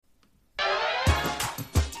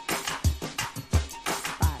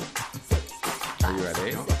Are you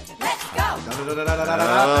ready? Let's go!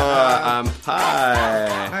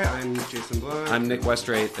 Hi. Hi, I'm Jason Blunt. I'm Nick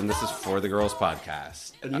Westrate, and this is For the Girls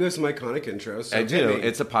podcast. And you have some iconic intros. So I do. hit me.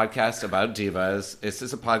 It's a podcast about divas. This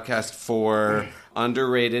is a podcast for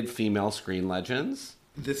underrated female screen legends.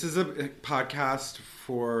 This is a podcast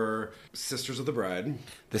for Sisters of the Bride.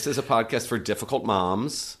 This is a podcast for difficult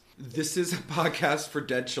moms. This is a podcast for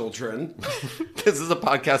dead children. This is a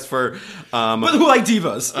podcast for But who like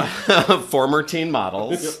divas? former teen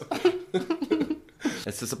models.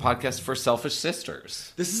 This is a podcast for selfish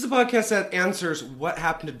sisters. This is a podcast that answers what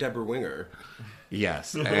happened to Deborah Winger.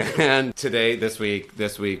 Yes. And today, this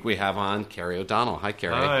week, we have on Carey O'Donnell. Hi,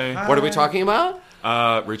 Carey. Hi. What are we talking about?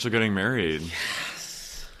 Rachel getting married.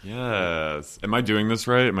 Yes. Am I doing this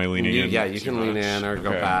right? Am I leaning in? Yeah, you too can much? lean in or go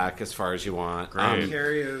Okay. back as far as you want. Great.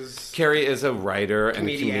 Carey is Carey is a writer and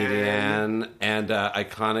Comedian. comedian and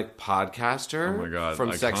iconic podcaster. Oh my God,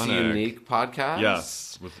 from Sexy iconic. Unique podcast.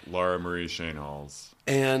 Yes, with Laura Marie Shanehalls.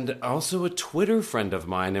 And also a Twitter friend of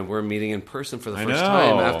mine, and we're meeting in person for the I first know.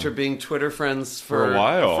 time after being Twitter friends for a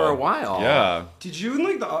while. For a while. Yeah. Did you in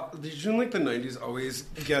the 90s always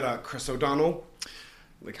get Chris O'Donnell?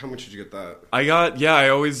 Like, how much did you get that? I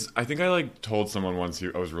think I told someone once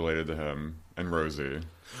I was related to him and Rosie.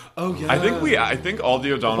 Oh yeah. I think all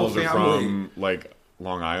the O'Donnells The are whole from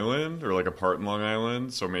Long Island or a part in Long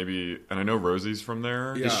Island, so maybe, and I know Rosie's from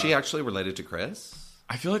there. Yeah. Is she actually related to Chris?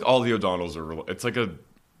 I feel like all the O'Donnells are it's like a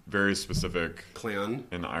very specific Clan.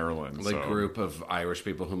 in Ireland. Like so. group of Irish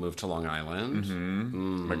people who moved to Long Island.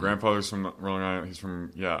 Mm-hmm. My grandfather's from Long Island. He's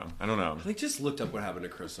from, I don't know. I just looked up what happened to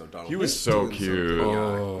Chris O'Donnell. He was He's so doing cute. something,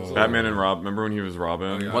 Oh. Batman and Rob. Remember when he was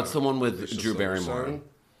Robin? yeah. What's the one with Alicia Drew Barrymore? Silverstone.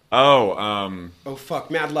 Oh, Oh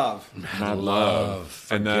fuck, Mad Love. Mad Love.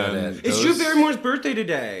 And Forget then it. It's Drew Barrymore's birthday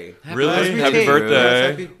today. Really? As we Happy tape. birthday. Yes,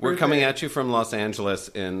 happy We're birthday. coming at you from Los Angeles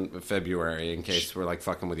in February in case we're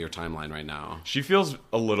fucking with your timeline right now. she feels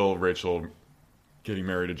a little Rachel getting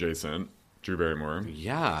married adjacent. Drew Barrymore.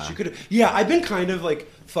 Yeah. She could. Yeah, I've been kind of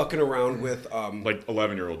fucking around with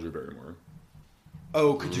 11-year-old Drew Barrymore.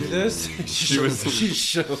 Oh, could do this. She was.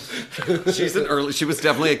 She was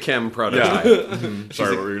definitely a Kim Yeah. prototype.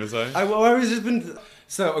 Sorry, what were you gonna say? I was just been.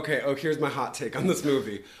 So okay. Oh, here's my hot take on this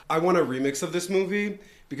movie. I want a remix of this movie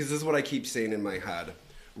because this is what I keep saying in my head.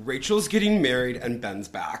 Rachel's getting married and Ben's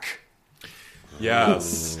back.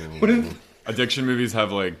 Yes. What if? Addiction movies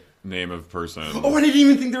have name of person. Oh, I didn't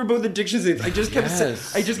even think they were both addiction names. I just kept saying,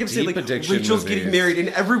 Deep addiction Rachel's movies. getting married and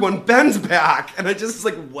everyone Ben's back, and I just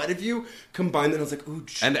was what if you combine that? I was like, ooh,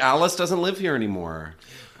 And Alice doesn't live here anymore.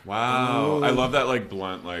 Wow. I love that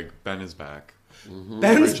blunt Ben is back.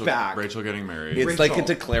 Ben's back. Rachel getting married. It's like a Rachel.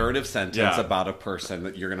 declarative sentence Yeah. about a person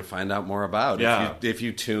that you're going to find out more about Yeah. if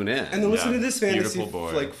you tune in. And then listen Yeah. to this fantasy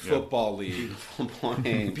Beautiful boy. football league.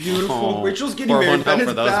 Boy. Beautiful. Oh, Rachel's getting pour married. one out Ben for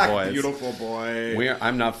is those back. boys. Beautiful boy.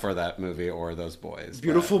 I'm not for that movie or those boys. but-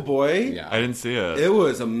 Beautiful boy. Yeah. I didn't see it. It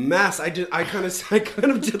was a mess. I kind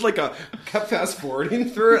of did kept fast forwarding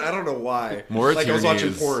through it. I don't know why. Maura I was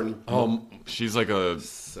watching Tierney's- porn. She's like a.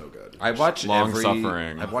 So good. I watched Long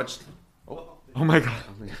suffering. I've watched. Oh my god,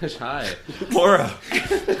 Oh my gosh! Hi. Laura! I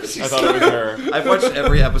thought it was her. I've watched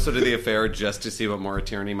every episode of The Affair just to see what Maura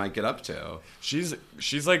Tierney might get up to. She's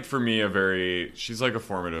for me she's a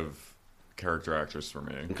formative character actress for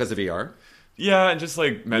me. Because of ER? Yeah, and just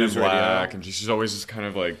Men in News radio. Black, and she's always just kind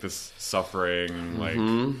of this suffering,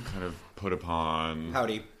 kind of put upon.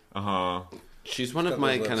 Howdy. She's one of Got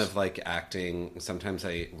my those kind lips. of acting. Sometimes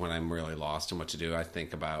when I'm really lost in what to do,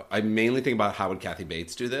 I mainly think about how would Kathy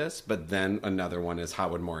Bates do this, but then another one is how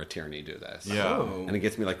would Maura Tierney do this? Yeah. Oh. And it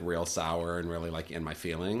gets me real sour and really in my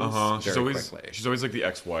feelings. She's very always quickly. she's always the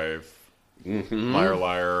ex-wife. Liar,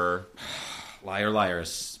 liar. Liar, Liar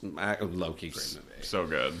is low-key great movie. So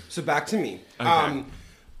good. So back to me. Okay.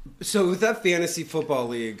 So with that fantasy football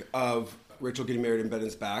league of Rachel getting married and Ben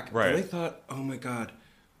is back, Right. and I thought, oh my god,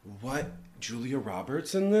 what Julia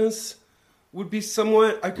Roberts in this would be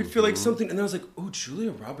somewhat. I could feel something, and then I was like, oh,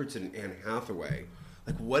 Julia Roberts and Anne Hathaway.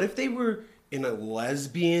 What if they were in a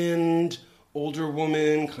lesbian, older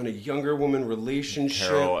woman, kind of younger woman relationship?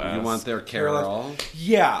 Carol-esque. You want their Carol?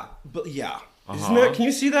 Yeah, but yeah. Isn't that? Can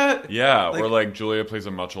you see that? Yeah, Like- or Julia plays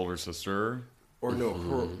a much older sister. Or no,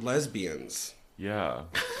 her lesbians. Yeah.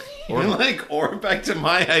 Or back to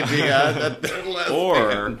my idea that they're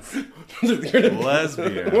lesbians. Or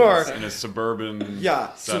lesbians Or- in a suburban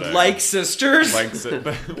Yeah, setting. so sisters.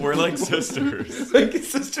 We're like sisters. Like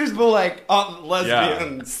sisters, but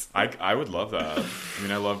lesbians. I would love that. I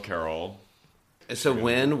mean, I love Carol. So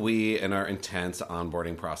when we, in our intense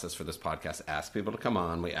onboarding process for this podcast, asked people to come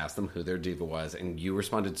on, we asked them who their diva was, and you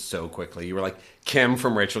responded so quickly. You were like, Kim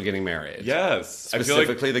from Rachel Getting Married. Yes.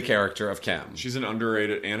 Specifically the character of Kim. She's an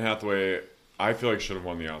underrated... Anne Hathaway, I feel like should have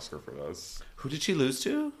won the Oscar for this. Who did she lose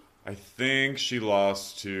to? I think she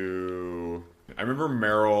lost to... I remember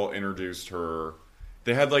Meryl introduced her.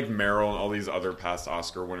 They had like Meryl and all these other past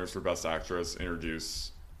Oscar winners for Best Actress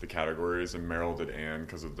introduce the categories, and Meryl did Anne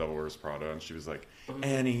because of Devil Wears Prada, and she was like,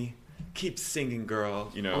 Annie, keep singing,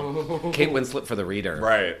 girl. You know, Kate Winslet for The Reader,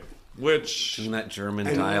 right? Which in that German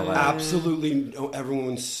And dialect, absolutely, no,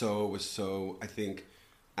 everyone was so. I think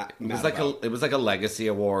it was like a legacy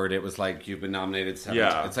award. It was like you've been nominated 7 Yeah.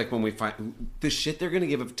 times. It's like when we find the shit they're going to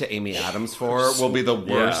give it to Amy Adams for will be the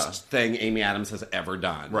worst thing Amy Adams has ever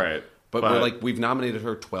done. Right. But we're like, we've nominated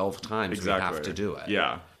her 12 times. Exactly. We have to do it.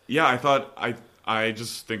 Yeah. I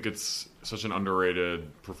just think it's such an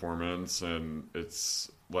underrated performance, and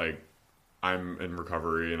it's like I'm in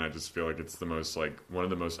recovery, and I just feel like it's the most like one of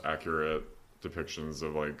the most accurate depictions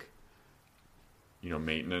of like, you know,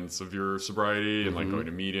 maintenance of your sobriety and like going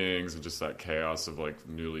to meetings and just that chaos of like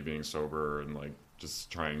newly being sober and like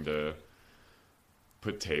just trying to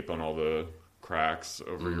put tape on all the cracks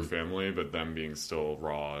over your family, but them being still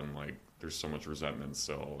raw and like there's so much resentment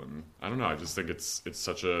still. And I don't know, I just think it's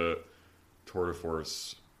such a tour de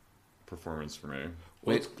force performance for me.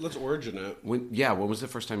 Let's origin it. When was the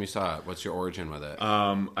first time you saw it? What's your origin with it?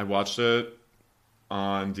 I watched it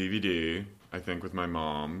on DVD, I think, with my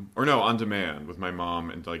mom, or no, on demand with my mom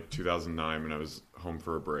in like 2009 when I was home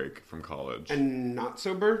for a break from college. And not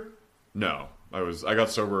sober? No, I got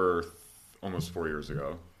sober almost 4 years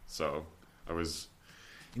ago, so I was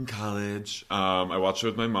in college. I watched it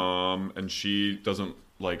with my mom, and she doesn't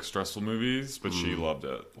like stressful movies, but she loved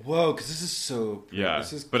it. Whoa, because this is so... Yeah,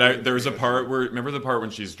 this is there was a part where, remember the part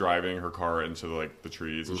when she's driving her car into like the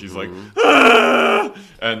trees, and she's like, ah!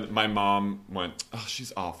 And my mom went, oh,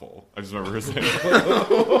 she's awful. I just remember her saying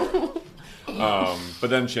it. But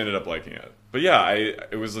then she ended up liking it. But yeah,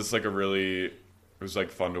 it was just like it was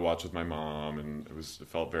like fun to watch with my mom, and it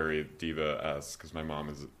felt very diva-esque, because my mom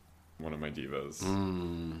is one of my divas.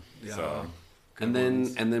 Yeah. So... And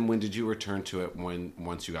then when did you return to it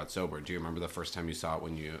once you got sober? Do you remember the first time you saw it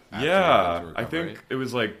after you went through I recovery? think it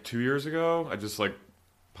was like 2 years ago. I just like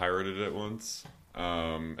pirated it once.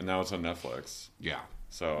 And now it's on Netflix. Yeah.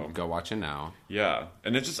 So Go watch it now. yeah.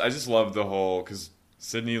 And I just love the whole, because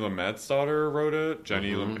Sidney Lumet's daughter wrote it,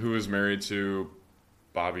 Jenny, who was married to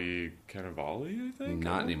Bobby Cannavale, I think?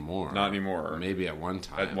 Not anymore. Not anymore. Maybe at one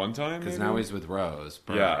time. At one time, Because maybe? now he's with Rose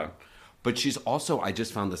Byrne. Yeah. But she's also, I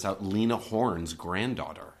just found this out, Lena Horne's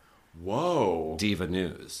granddaughter. Whoa. Diva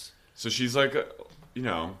News. So she's like, it's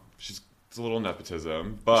a little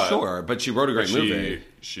nepotism, but... Sure, but she wrote a great movie.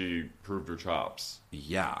 She proved her chops.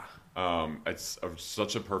 Yeah. It's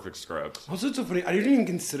such a perfect script. Also, it's so funny. I didn't even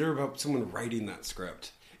consider about someone writing that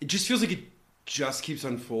script. It just feels like it just keeps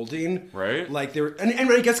unfolding. Right? Like and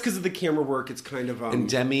I guess because of the camera work, it's kind of... And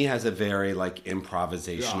Demi has a very, like,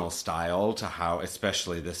 improvisational style to how,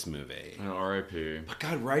 especially this movie. R.I.P. But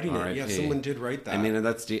God, writing it. Yeah, R.I.P. someone did write that. I mean,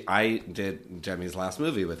 I did Demi's last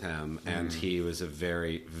movie with him, and he was a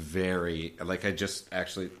very, very, like, I just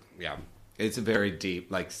actually, yeah, it's a very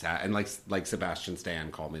deep, like, sad, and like Sebastian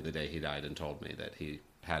Stan called me the day he died and told me that he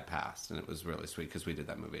had passed, and it was really sweet because we did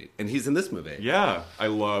that movie, and he's in this movie. Yeah, I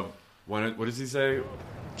love... What does he say?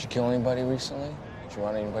 Did you kill anybody recently? Did you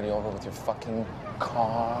run anybody over with your fucking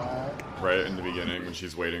car? Right in the beginning when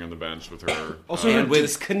she's waiting on the bench with her... Also, her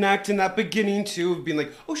disconnect in that beginning, too, of being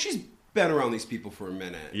like, oh, she's been around these people for a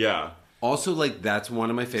minute. Yeah. Also, like, that's one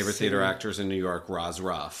of my favorite theater actors in New York, Roz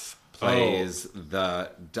Ruff, plays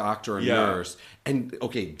the doctor and nurse. And,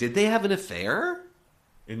 okay, did they have an affair?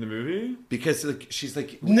 In the movie? Because like, she's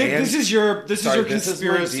like... Nick, Anne, this is your conspiracy. This is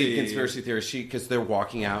my deep conspiracy theory. Because they're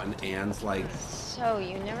walking out and Anne's like... So,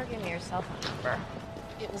 you never give me your cell phone number.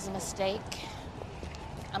 It was a mistake.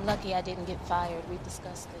 I'm lucky I didn't get fired. We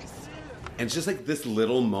discussed this. And it's just like this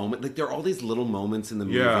little moment. Like, there are all these little moments in the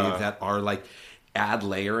movie that are like add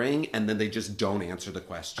layering, and then they just don't answer the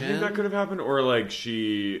question. I think that could have happened. Or like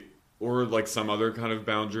or like some other kind of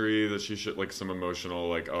boundary that she should, like some emotional,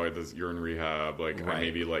 like, oh, you're in rehab, like I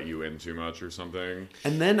maybe let you in too much or something.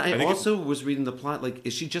 And then I also was reading the plot, like,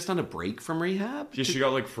 is she just on a break from rehab? Yeah, she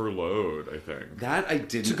got like furloughed, I think. That I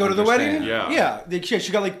didn't To go to the wedding? Yeah. Yeah,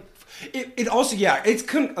 she got like... It also, it's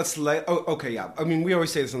a slight... Oh, okay, yeah. I mean, we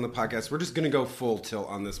always say this on the podcast. We're just going to go full tilt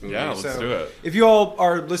on this movie. Yeah, let's do it. If you all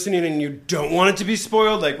are listening and you don't want it to be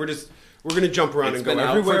spoiled, like, we're We're going to jump around It's and go been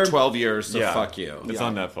out everywhere. for 12 years, so Yeah. fuck you. It's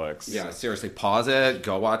on Netflix. Yeah, seriously, pause it,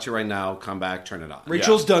 go watch it right now, come back, turn it on.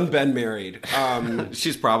 Rachel's done been married.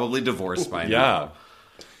 She's probably divorced by Yeah. now.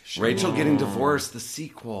 Rachel getting divorced, the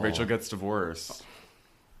sequel. Rachel gets divorced.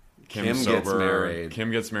 Kim Kim's gets sober. married.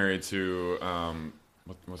 Kim gets married to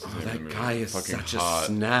what's his name? in the That movie? guy is Fucking such hot. a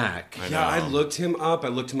snack. I Yeah, I know. looked him up. I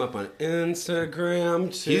looked him up on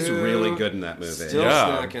Instagram, too. He's really good in that movie. Still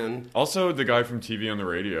Yeah. snacking. Also, the guy from TV on the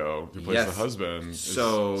radio who plays Yes. the husband. is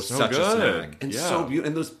So so such good. a snack. And Yeah. so beautiful.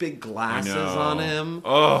 And those big I glasses know. on him.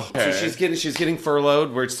 Oh, okay. So she's getting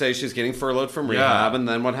furloughed. We'd say she's getting furloughed from rehab, Yeah. and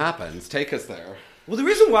then what happens? Take us there. Well, the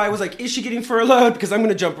reason why I was like, is she getting furloughed? Because I'm going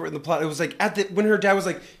to jump in the plot. It was like, when her dad was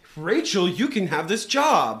like, Rachel, you can have this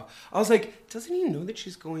job. I was like, doesn't he know that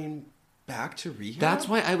she's going back to rehab? That's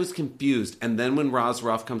why I was confused. And then when Roz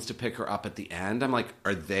Ruff comes to pick her up at the end, I'm like,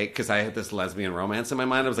 are they? Because I had this lesbian romance in my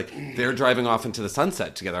mind. I was like, they're driving off into the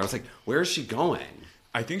sunset together. I was like, where is she going?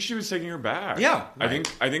 I think she was taking her back. Yeah. I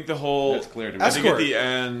think the whole. That's clear to me. I think at Escort. the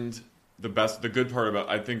end, the good part about.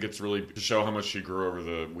 I think it's really to show how much she grew over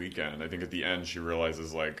the weekend. I think at the end she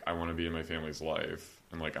realizes like I want to be in my family's life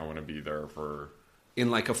and like I want to be there for. In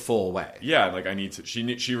like a full way. Yeah, like I need to.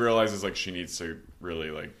 She realizes like she needs to really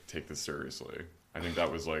like take this seriously. I think that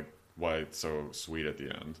was like why it's so sweet at the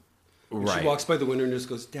end. Right. She walks by the window and just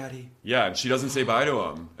goes, Daddy. Yeah, and she doesn't say bye to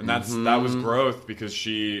him, and that was growth because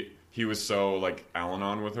he was so like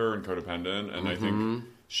Al-Anon with her and codependent, and I think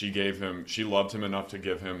she loved him enough to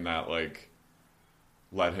give him that like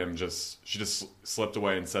she just slipped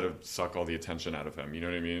away instead of suck all the attention out of him. You know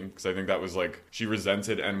what I mean? Because I think that was like she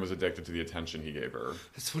resented and was addicted to the attention he gave her.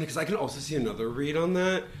 It's funny because I can also see another read on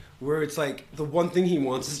that where it's like the one thing he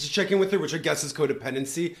wants is to check in with her, which I guess is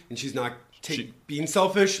codependency, and she's not being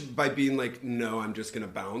selfish by being like, no, I'm just going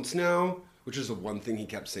to bounce now, which is the one thing he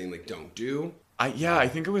kept saying, like, don't do. I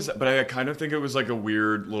think it was, but I kind of think it was like a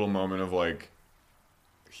weird little moment of like,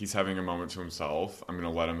 he's having a moment to himself. I'm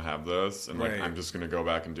going to let him have this. And like, Right. I'm just going to go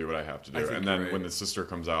back and do what I have to I do. think And then you're right. when the sister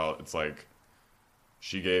comes out, it's like,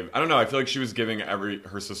 I don't know. I feel like she was giving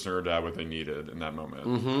her sister or dad what they needed in that moment.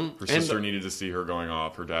 Mm-hmm. Her sister needed to see her going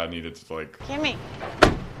off. Her dad needed to like, Kimmy.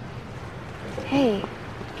 Hey.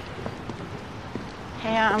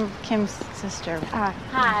 Hey, I'm Kim's sister.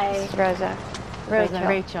 Hi. Rosa.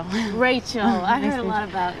 Rachel. Rachel, I heard a lot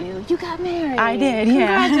about you. You got married. I did,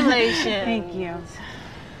 yeah. Congratulations. Thank you.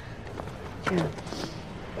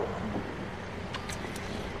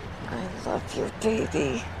 I love your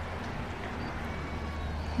baby.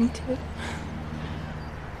 Me too.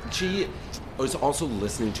 She was also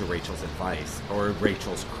listening to Rachel's advice or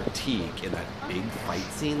Rachel's critique in that big fight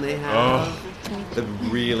scene they have. The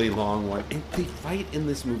really long one. And they fight in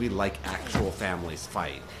this movie like actual families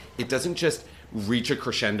fight. It doesn't just reach a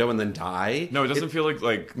crescendo and then die. no, it doesn't feel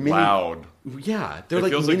like mini- loud. Yeah, they're It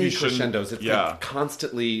like feels like mini you shouldn't- crescendos. It's yeah. like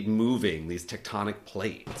constantly moving these tectonic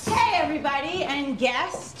plates. Hey, everybody, and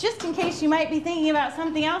guests, just in case you might be thinking about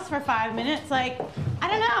something else for 5 minutes, like, I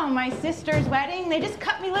don't know, my sister's wedding, they just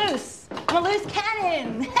cut me loose. I'm a loose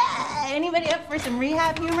cannon. Hey, anybody up for some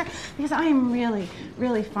rehab humor? Because I am really,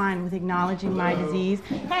 really fine with acknowledging my disease.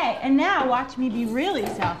 Hey, and now watch me be really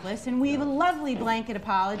selfless and weave a lovely blanket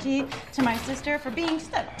apology to my sister for being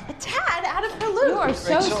just a tad out of her loop. You are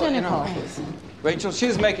so cynical. Rachel,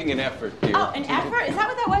 she's making an effort, dear. Oh, an effort? Is that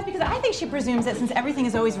what that was? Because I think she presumes that since everything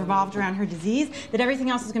has always revolved around her disease, that everything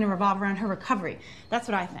else is going to revolve around her recovery. That's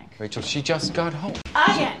what I think. Rachel, she just got home.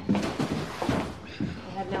 Again. I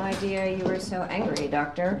had no idea you were so angry,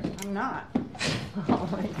 Doctor. I'm not. Oh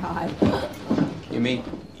my God. You mean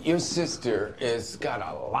your sister has got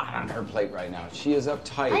a lot on her plate right now. She is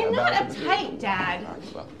uptight I'm not about uptight, Dad.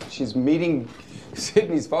 Well, she's meeting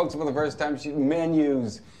Sydney's folks for the first time.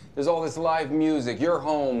 Menus. There's all this live music. You're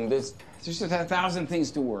home. There's just 1,000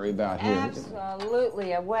 things to worry about here.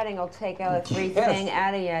 Absolutely. A wedding will take everything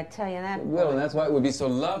out of you, I tell you that. It will, and that's why it would be so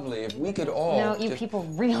lovely if we could all. No, you just- people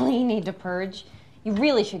really need to purge. You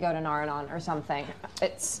really should go to Naranon or something.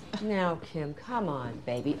 It's... Now, Kim, come on,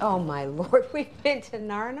 baby. Oh, my Lord. We've been to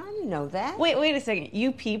Naranon. You know that. Wait a second.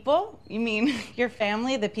 You people? You mean your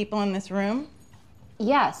family, the people in this room?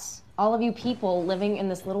 Yes, all of you people living in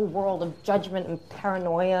this little world of judgment and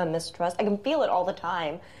paranoia and mistrust. I can feel it all the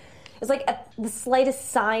time. It's like the slightest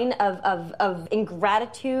sign of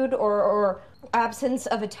ingratitude or absence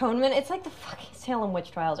of atonement. It's like the fucking Salem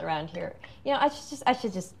witch trials around here. You know, I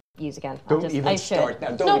should just use again. Don't even start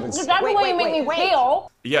now. Don't even that's start. the way you make me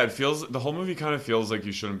feel. Yeah, the whole movie kind of feels like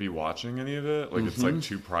you shouldn't be watching any of it. Like it's like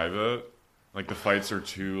too private. Like the fights are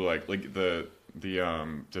too like the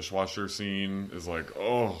dishwasher scene is like,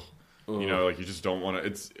 oh, you know, like you just don't want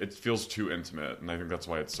to. It feels too intimate, and I think that's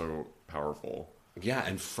why it's so powerful. Yeah,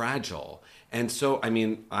 and fragile. And so, I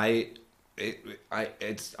mean, I'm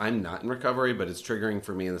not in recovery, but it's triggering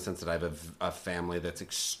for me in the sense that I have a family that's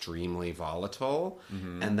extremely volatile,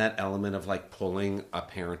 and that element of like pulling a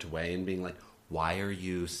parent away and being like, why are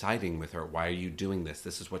you siding with her? Why are you doing this?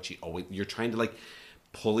 This is what she always... You're trying to like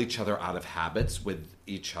pull each other out of habits with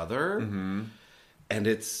each other. And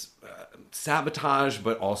it's sabotage,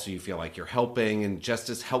 but also you feel like you're helping, and just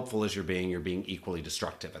as helpful as you're being equally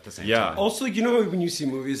destructive at the same time. Also, you know, when you see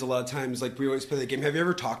movies, a lot of times, like, we always play the game. Have you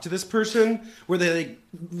ever talked to this person where they like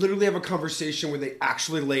literally have a conversation where they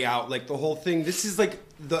actually lay out like the whole thing? This is like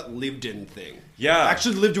the lived-in thing. Yeah,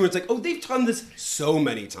 actually lived in. It's like, oh, they've done this so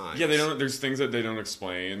many times. Yeah, they don't. There's things that they don't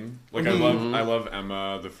explain. Like I love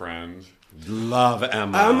Emma, the friend. Love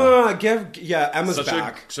Emma. Emma's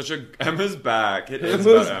back. Emma's back. It is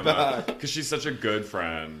about Emma because she's such a good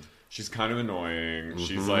friend. She's kind of annoying.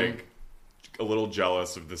 She's like a little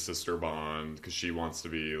jealous of the sister bond because she wants to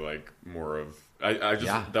be like more of.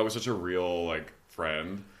 That was such a real like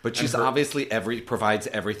friend. But she's obviously provides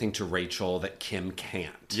everything to Rachel that Kim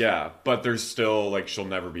can't. Yeah, but there's still like she'll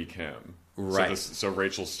never be Kim. Right. So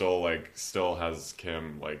Rachel still has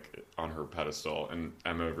Kim like on her pedestal, and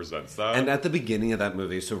Emma resents that. And at the beginning of that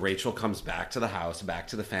movie, so Rachel comes back to the house, back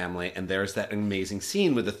to the family, and there's that amazing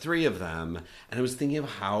scene with the three of them. And I was thinking of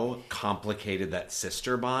how complicated that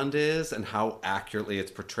sister bond is, and how accurately it's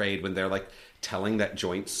portrayed when they're like telling that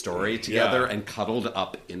joint story together and cuddled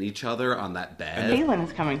up in each other on that bed. Palin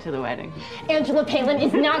is coming to the wedding. Angela Palin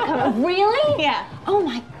is not coming. Really? Yeah. Oh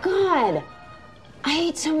my God. I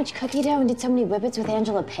ate so much cookie dough and did so many whippets with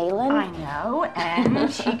Angela Palin. I know,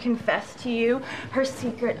 and she confessed to you her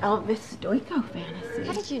secret Elvis Stoico fantasy.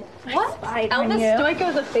 How did you... What? Elvis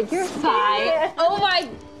Stoico's a figure? Yeah. Oh my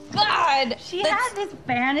God. She had this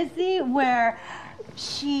fantasy where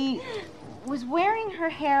she was wearing her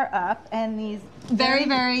hair up and these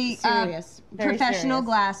very serious, professional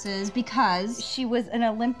glasses because she was an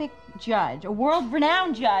Olympic judge, a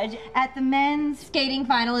world-renowned judge at the men's skating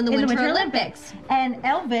final in the Winter Olympics. And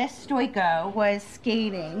Elvis Stoico was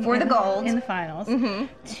skating for the gold in the finals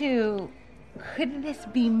to Could This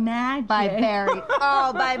Be Magic? By Barry.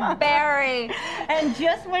 Oh, by Barry. And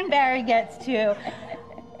just when Barry gets to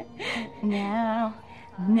now,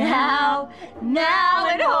 and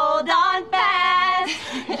hold on fast.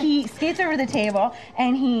 He skates over the table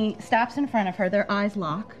and he stops in front of her. Their eyes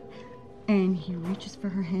lock. And he reaches for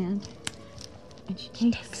her hand. And she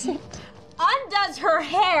takes it. Undoes her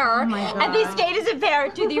hair. Oh my God. And they skate as a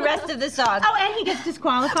pair to the rest of the song. Oh, and he gets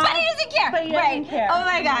disqualified. But he doesn't care. But he doesn't care. Oh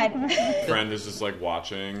my God. Friend is just like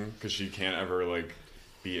watching because she can't ever like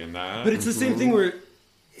be in that. But it's the same thing where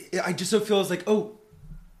I just so feel it's like, oh,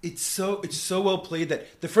 it's so well played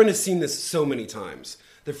that the friend has seen this so many times.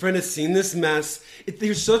 The friend has seen this mess.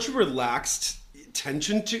 There's such a relaxed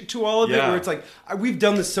tension to all of it where it's like, we've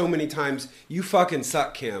done this so many times. You fucking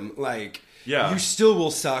suck, Kim. Like, you still will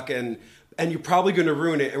suck, and you're probably going to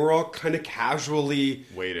ruin it. And we're all kind of casually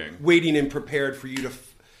waiting and prepared for you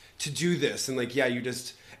to do this. And like, you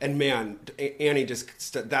just, and man, Annie just,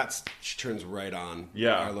 she turns right on.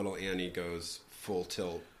 Yeah. Our little Annie goes full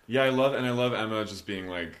tilt. Yeah, I love Emma just being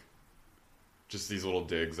like, just these little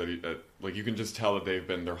digs at like you can just tell that they've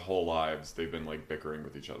been their whole lives they've been like bickering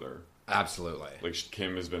with each other. Absolutely. Like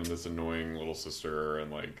Kim has been this annoying little sister,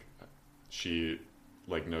 and like she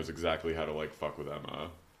like knows exactly how to like fuck with Emma.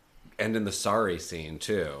 And in the sorry scene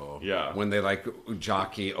too. Yeah. When they like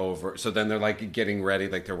jockey over, so then they're like getting ready,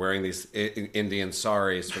 like they're wearing these Indian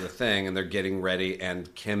saris for the thing, and they're getting ready,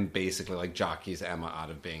 and Kim basically like jockeys Emma out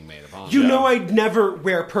of being maid of honor. You know I'd never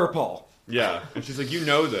wear purple. Yeah, and she's like, you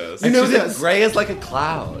know this. You know this. Gray is like a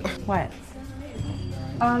cloud. What?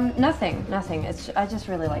 Nothing. I just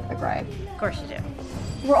really like the gray. Of course you do.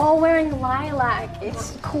 We're all wearing lilac.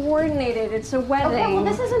 It's coordinated. It's a wedding. Okay, well,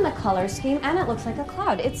 this is in the color scheme, and it looks like a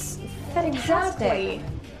cloud. It's fantastic. Exactly.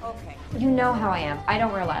 Okay. You know how I am. I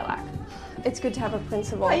don't wear lilac. It's good to have a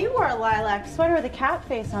principal. Well, you wore a lilac sweater with a cat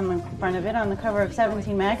face on the front of it on the cover of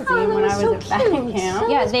 17 magazine when I was at band camp.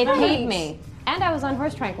 Yeah, they paid me. And I was on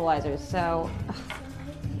horse tranquilizers, so...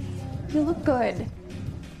 You look good.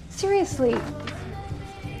 Seriously.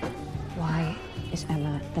 Why is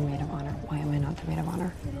Emma the maid of honor? Why am I not the maid of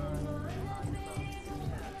honor?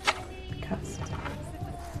 Because.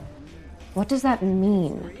 What does that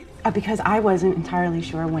mean? Because I wasn't entirely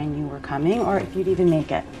sure when you were coming or if you'd even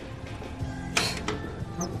make it.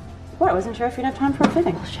 Well, I wasn't sure if you'd have time for a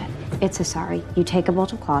fitting. Bullshit. It's a sari. You take a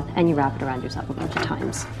bolt of cloth and you wrap it around yourself a bunch of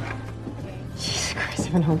times. Jesus Christ.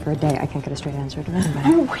 I've been home for a day. I can't get a straight answer to anybody.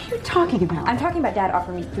 Oh, what are you talking about? I'm talking about Dad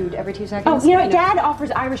offering me food every 2 seconds. Oh, you know what? Dad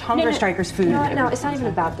offers Irish hunger strikers food. No, it's not even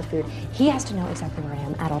about the food. He has to know exactly where I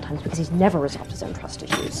am at all times because he's never resolved his own trust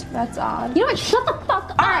issues. That's odd. You know what? Shut the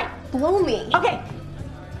fuck up. All right, blow me. Okay.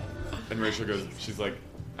 And Rachel goes, she's like,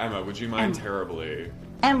 Emma, would you mind terribly?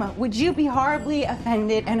 Emma, would you be horribly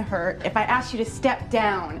offended and hurt if I asked you to step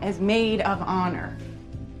down as maid of honor?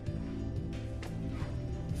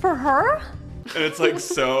 For her? And it's like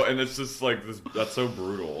so, and it's just like this. That's so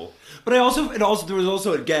brutal. But there was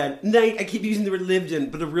also again, I keep using the word lived in,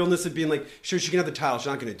 but the realness of being like, sure, she can have the title, she's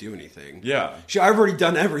not going to do anything. Yeah, I've already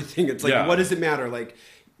done everything. It's like, Yeah. what does it matter? Like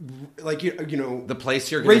you know, The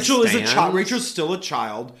place you're going to Rachel is a stand. child. Rachel's still a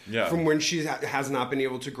child Yeah. from when she has not been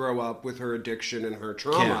able to grow up with her addiction and her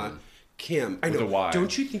trauma. Kim, I With know. a Y.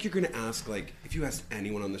 Don't you think you're going to ask, like, if you ask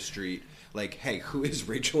anyone on the street, like, hey, who is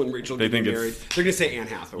Rachel and Rachel They getting think it's- married? They're going to say Anne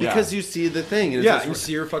Hathaway. Because you see the thing. And Yeah, you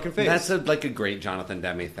see her fucking face. That's like a great Jonathan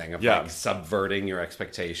Demme thing of like subverting your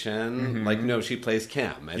expectation. Like, no, she plays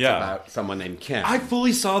Kim. It's about someone named Kim. I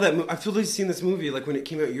fully saw that. I've fully seen this movie like when it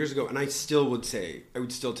came out years ago, and I would still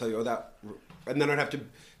tell you, oh, that, and then I'd have to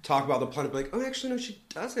talk about the plot and be like, oh, actually, no, she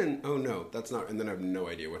doesn't. Oh, no, that's not. And then I have no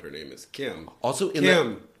idea what her name is. Kim. Also,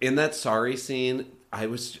 Kim. in that sorry scene, I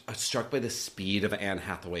was struck by the speed of Anne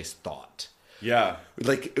Hathaway's thought. Yeah.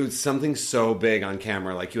 Like, it was something so big on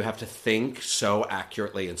camera. Like, you have to think so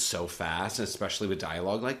accurately and so fast, and especially with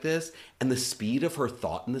dialogue like this. And the speed of her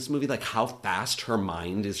thought in this movie, like how fast her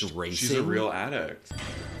mind is racing. She's a real addict.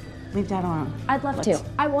 Leave Dad alone. I'd love to.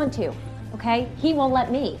 I want to. Okay? He won't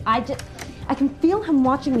let me. I can feel him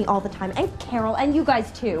watching me all the time. And Carol, and you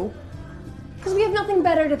guys too. Because we have nothing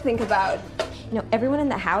better to think about. You know, everyone in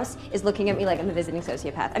the house is looking at me like I'm a visiting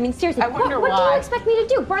sociopath. I mean, seriously, what do you expect me to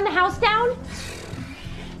do? Burn the house down?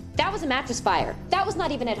 That was a mattress fire. That was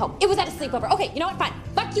not even at home. It was at a sleepover. Okay, you know what? Fine.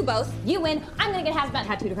 Fuck you both. You win. I'm gonna get hazmat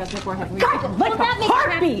tattooed across my forehead. God, like a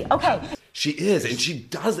heartbeat. Okay. She is, and she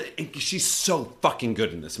does it. And she's so fucking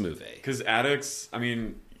good in this movie. Because addicts, I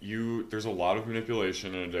mean, there's a lot of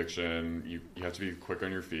manipulation and addiction. You have to be quick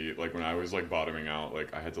on your feet. Like when I was like bottoming out,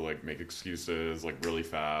 like I had to like make excuses like really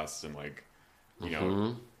fast and like, you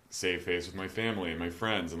know, save face with my family and my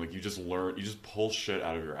friends. And like you just pull shit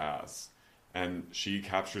out of your ass. And she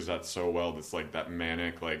captures that so well. That's like that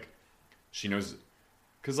manic, like she knows,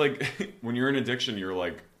 because like when you're in addiction,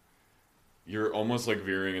 you're almost like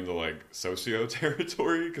veering into like socio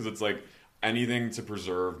territory because it's like anything to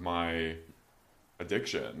preserve my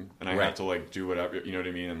addiction, and I have to like do whatever, you know what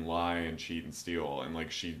I mean, and lie and cheat and steal, and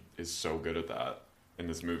like she is so good at that in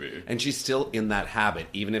this movie. And she's still in that habit,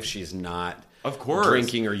 even if she's not. Of course.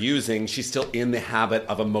 Drinking or using, she's still in the habit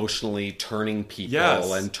of emotionally turning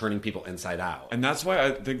people and turning people inside out. And that's why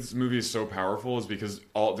I think this movie is so powerful, is because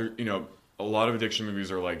a lot of addiction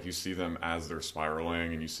movies are like, you see them as they're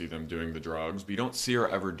spiraling and you see them doing the drugs, but you don't see her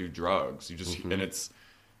ever do drugs. You just,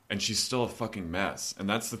 and she's still a fucking mess. And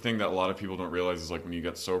that's the thing that a lot of people don't realize is like when you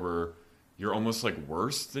get sober, you're almost like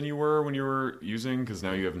worse than you were when you were using, because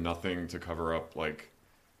now you have nothing to cover up like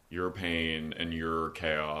your pain and your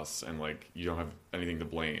chaos, and like you don't have anything to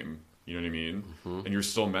blame, you know what I mean? And you're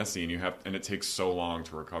still messy, and it takes so long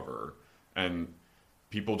to recover, and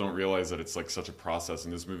people don't realize that it's like such a process,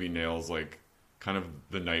 and this movie nails like kind of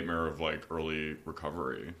the nightmare of like early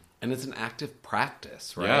recovery. And it's an active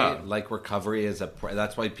practice, right? Yeah. Like recovery is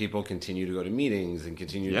that's why people continue to go to meetings and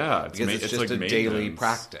continue because it's just like a daily maintenance.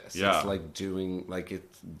 practice. Yeah. It's like doing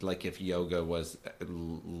it's like if yoga was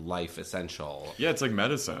life essential. Yeah, it's like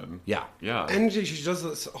medicine. Yeah. Yeah. And she does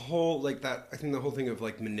this whole, like that, I think the whole thing of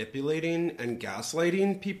like manipulating and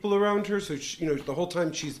gaslighting people around her. So, she, the whole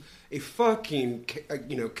time she's a fucking,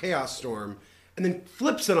 chaos storm, and then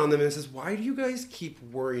flips it on them and says, why do you guys keep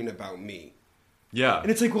worrying about me? Yeah.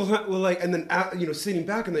 And it's like, and then, sitting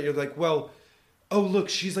back on that, you're like, well, oh, look,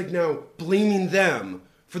 she's like now blaming them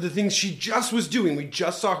for the things she just was doing. We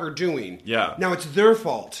just saw her doing. Yeah. Now it's their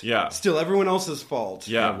fault. Yeah. Still everyone else's fault.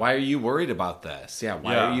 Yeah. Why are you worried about this? Yeah.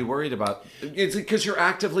 Why are you worried about it's because you're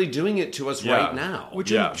actively doing it to us right now.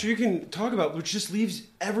 Which you can talk about, which just leaves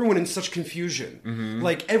everyone in such confusion.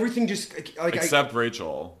 Like everything just like except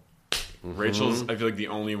Rachel. Rachel's, I feel like, the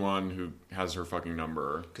only one who has her fucking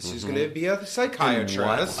number. Because she's going to be a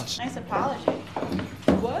psychiatrist. Nice apology.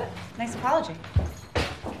 What? Nice apology.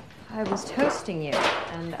 I was toasting you,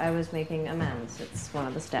 and I was making amends. It's one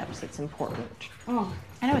of the steps. It's important. Oh,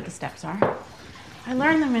 I know what the steps are. I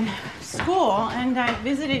learned them in school, and I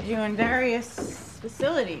visited you in various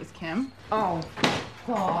facilities, Kim. Oh,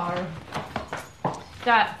 God.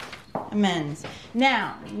 Got amends.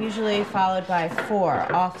 Now, usually followed by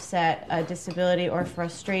 4, offset a disability or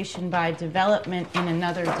frustration by development in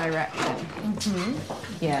another direction.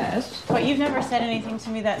 Yes. But you've never said anything to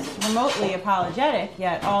me that's remotely apologetic,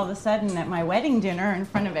 yet all of a sudden at my wedding dinner in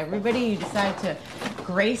front of everybody, you decide to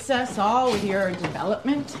grace us all with your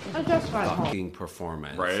development. I just got home. Fucking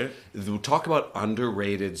performance. Right? Talk about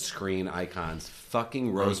underrated screen icons.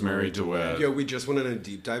 Fucking Rosemary DeWitt. Yo, we just went on a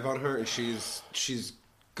deep dive on her, and she's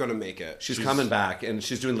gonna make it. She's coming back, and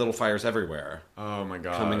she's doing Little Fires Everywhere. Oh my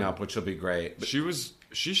god, coming up, which will be great. But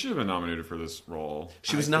she should have been nominated for this role.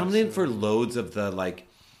 She was nominated for loads of the like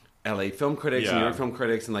L.A. Film Critics, New York Film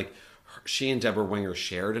Critics, and like she and Deborah Winger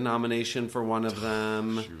shared a nomination for one of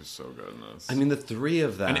them. She was so good in this. I mean, the three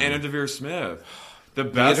of them. And Anna Devere Smith, the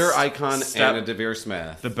best theater icon, Anna Devere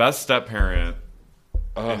Smith, the best step parent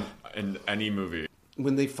in any movie.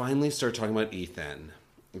 When they finally start talking about Ethan,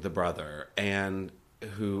 the brother, and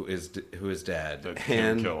who is dead, that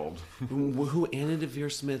and killed, who Anna Devere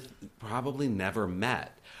Smith probably never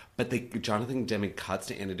met, but Jonathan Demme cuts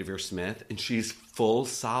to Anna Devere Smith, and she's full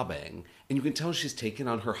sobbing, and you can tell she's taken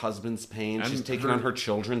on her husband's pain, she's taken on her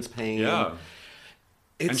children's pain. Yeah,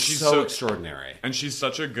 it's so extraordinary, and she's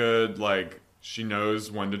such a good she knows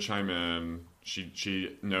when to chime in.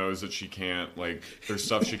 She knows that she can't there's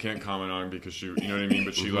stuff she can't comment on because she, you know what I mean,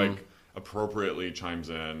 but she appropriately chimes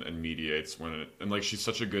in and mediates and she's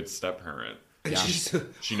such a good step parent. And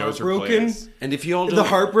she knows her place. And if you all the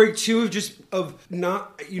heartbreak too of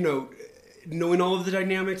not knowing all of the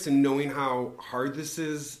dynamics and knowing how hard this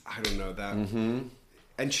is, I don't know that.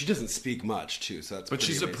 And she doesn't speak much too, so that's but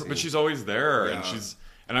amazing. she's always there, Yeah.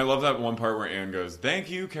 and I love that one part where Anne goes, "Thank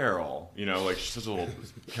you, Carol." She's such a little.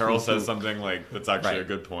 Carol says something that's actually a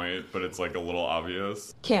good point, but it's a little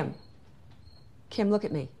obvious. Kim, look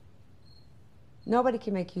at me. Nobody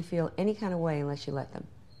can make you feel any kind of way unless you let them.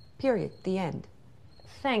 Period. The end.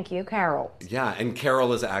 Thank you, Carol. Yeah, and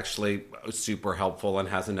Carol is actually super helpful and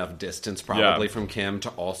has enough distance probably from Kim to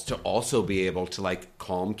also be able to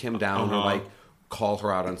calm Kim down or call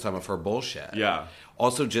her out on some of her bullshit. Yeah.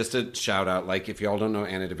 Also, just a shout out, if y'all don't know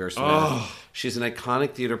Anna Devere Smith, she's an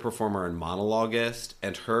iconic theater performer and monologuist,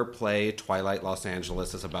 and her play Twilight Los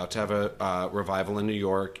Angeles is about to have a revival in New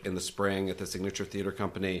York in the spring at the Signature Theater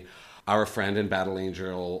Company. Our friend and battle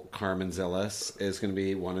angel Carmen Zillis is going to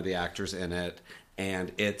be one of the actors in it,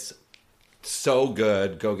 and it's so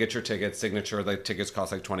good. Go get your tickets. Signature. The tickets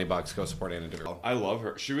cost $20. Go support Anna Devere. I love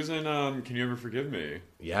her. She was in Can You Ever Forgive Me?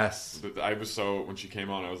 Yes. But when she came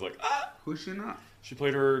on, I was like, who's she not? She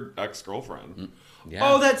played her ex-girlfriend. Yeah.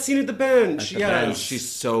 Oh, that scene at the bench. Bench. She's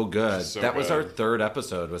so good. So that was good. our third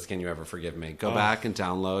episode was Can You Ever Forgive Me? Go back and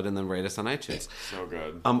download and then rate us on iTunes. So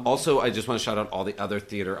good. Also, I just want to shout out all the other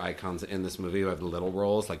theater icons in this movie who have little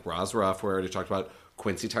roles, like Roz Ruff, where we already talked about.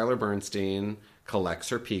 Quincy Tyler Bernstein collects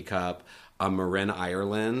her pea cup. Marin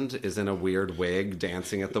Ireland is in a weird wig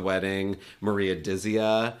dancing at the wedding. Maria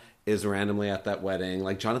Dizia is randomly at that wedding.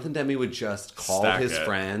 Jonathan Demme would just call his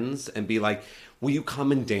friends and be like, will you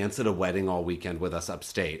come and dance at a wedding all weekend with us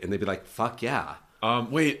upstate? And they'd be like, fuck yeah.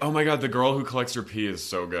 Wait, oh my god, the girl who collects her pee is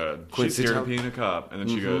so good. She's here to pee in a cup. And then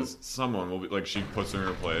she goes, someone will be, she puts her in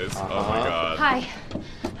her place. Oh my god.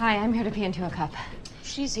 Hi, I'm here to pee into a cup.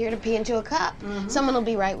 She's here to pee into a cup. Someone will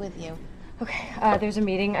be right with you. Okay, there's a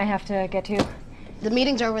meeting I have to get to. The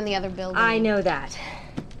meeting's over in the other building. I know that.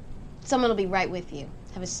 Someone will be right with you.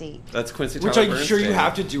 Have a seat. That's Quincy Tyler Which I'm Bernstein. sure you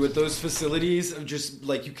have to do at those facilities of just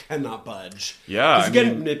you cannot budge. Yeah, Because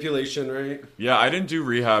again, manipulation, right? Yeah, I didn't do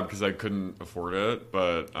rehab because I couldn't afford it,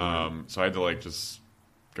 but so I had to just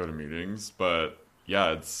go to meetings. But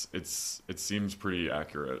yeah, it seems pretty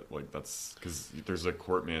accurate. That's because there's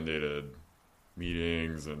court mandated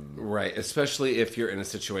meetings and right, especially if you're in a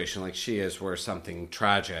situation like she is where something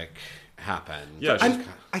tragic happened. Yeah,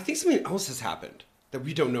 I think something else has happened that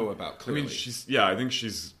we don't know about. Clearly, I think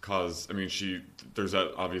she's caused. There's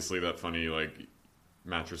obviously that funny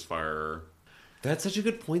mattress fire. That's such a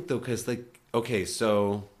good point though, because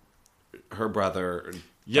so her brother.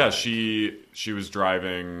 Yeah, she was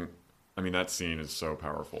driving. That scene is so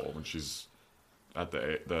powerful when she's at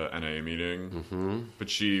the NA meeting, but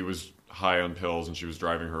she was high on pills and she was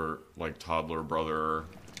driving her toddler brother.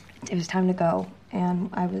 It was time to go, and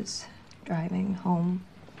I was driving home,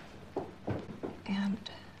 and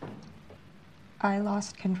I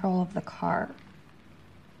lost control of the car,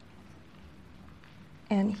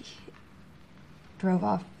 and he drove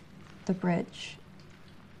off the bridge,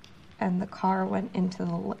 and the car went into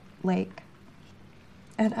the lake,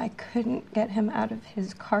 and I couldn't get him out of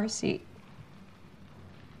his car seat,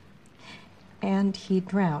 and he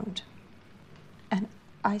drowned. And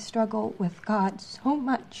I struggle with God so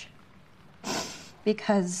much.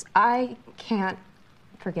 because I can't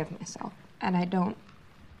forgive myself, and I don't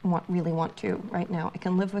really want to right now. I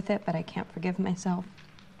can live with it, but I can't forgive myself.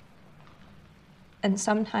 And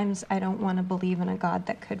sometimes I don't want to believe in a God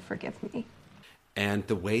that could forgive me. And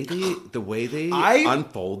the way they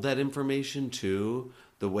unfold that information too,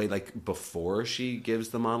 the way like before she gives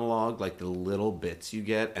the monologue, like the little bits you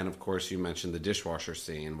get, and of course you mentioned the dishwasher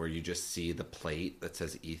scene where you just see the plate that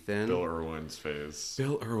says Ethan. Bill Irwin's face.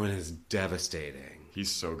 Bill Irwin is devastating.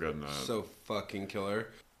 He's so good in that. So fucking killer.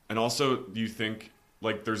 And also, you think,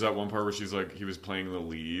 like, there's that one part where she's like, he was playing in the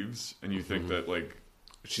leaves, and you think that, like,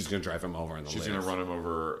 she's gonna drive him over in the she's leaves. gonna run him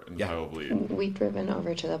over in the pile of leaves. We've driven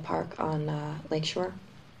over to the park on Lakeshore.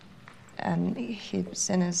 And he was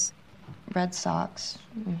in his red socks,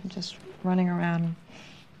 just running around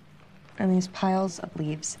in these piles of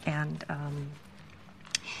leaves. And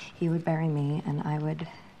he would bury me, and I would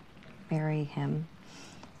bury him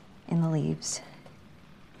in the leaves.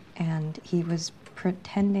 And he was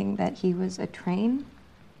pretending that he was a train,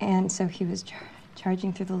 and so he was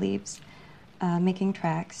charging through the leaves, making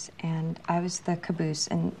tracks, and I was the caboose,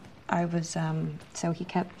 and I was, so he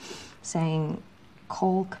kept saying,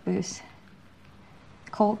 coal caboose.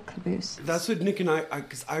 Coal caboose. That's what Nick and I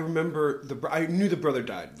because I remember, I knew the brother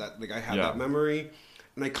died, that like I had that memory,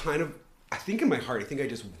 and I think in my heart, I think I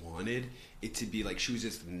just wanted it to be like she was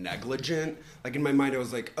just negligent. Like in my mind, I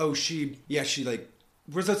was like, oh, she like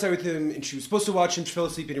was outside with him, and she was supposed to watch him, she fell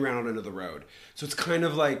asleep and he ran out into the road. So it's kind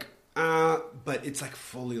of like, but it's like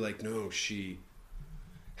fully like, no, she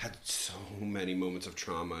had so many moments of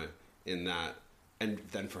trauma in that, and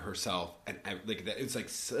then for herself, and like that, it's like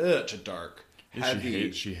such a dark,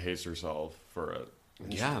 heavy. She hates herself for it.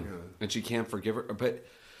 Yeah, and she can't forgive her. But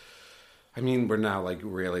I mean, we're now like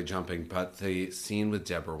really jumping. But the scene with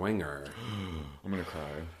Deborah Winger, I'm gonna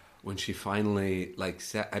cry. When she finally like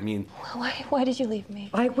said, I mean, Why did you leave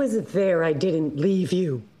me? I wasn't there. I didn't leave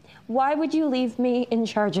you. Why would you leave me in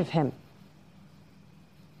charge of him?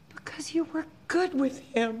 Because you were good with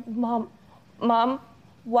him. Mom,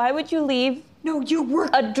 why would you leave? No, you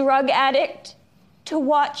were a drug addict to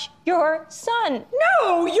watch your son.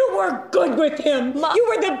 No, you were good with him. Mom. You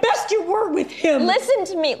were the best you were with him. Listen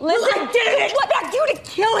to me. Listen. Well, I didn't expect you to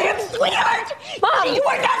kill him, sweetheart. Mom, you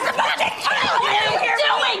were not supposed to kill him. What are you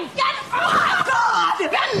doing? Get off! God!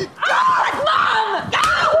 God! Mom! No!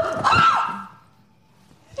 Oh!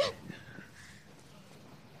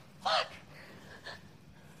 Fuck.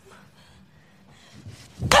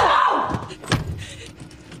 No!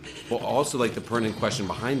 well, also like the pertinent question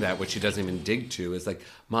behind that, which she doesn't even dig to, is like,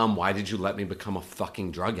 Mom, why did you let me become a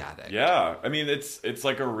fucking drug addict? Yeah, I mean, it's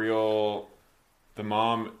like a real. The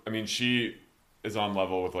mom, I mean, she is on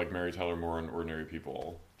level with like Mary Tyler Moore and Ordinary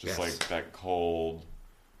People. Just like that cold,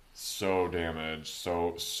 so damaged,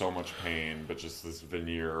 so much pain, but just this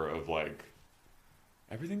veneer of like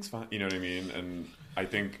everything's fine. You know what I mean? And I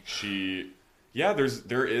think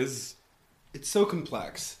there is. It's so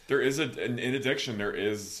complex. There is in addiction. There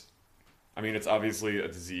is. I mean, it's obviously a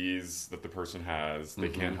disease that the person has. They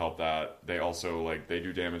can't help that. They also, like, they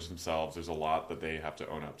do damage themselves. There's a lot that they have to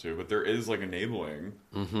own up to. But there is, like, enabling.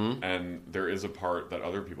 And there is a part that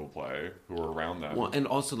other people play who are around them. Well, and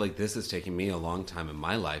also, like, this has taken me a long time in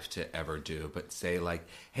my life to ever do. But say, like,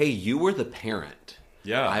 hey, you were the parent.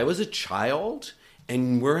 Yeah. I was a child,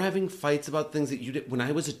 and we're having fights about things that you did when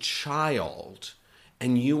I was a child.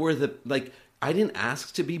 And you were the, like, I didn't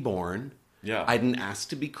ask to be born. Yeah. I didn't ask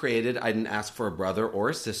to be created. I didn't ask for a brother or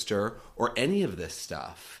a sister or any of this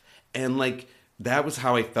stuff. And, like, that was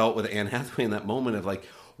how I felt with Anne Hathaway in that moment of, like,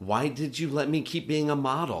 why did you let me keep being a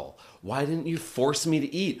model? Why didn't you force me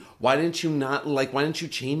to eat? Why didn't you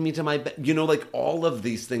chain me to my bed? You know, like, all of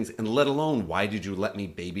these things. And let alone, why did you let me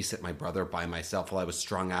babysit my brother by myself while I was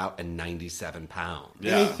strung out and 97 pounds?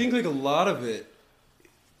 Yeah. And I think, like, a lot of it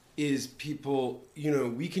is people, you know,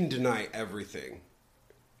 we can deny everything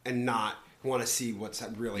and not want to see what's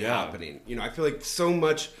really happening. You know, I feel like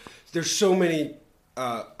there's so many,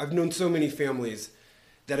 I've known so many families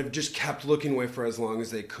that have just kept looking away for as long as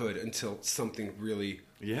they could until something really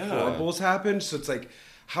horrible has happened. So it's like,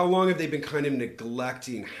 how long have they been kind of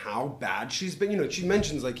neglecting how bad she's been? You know, she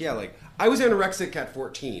mentions like, I was anorexic at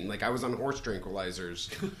 14. Like, I was on horse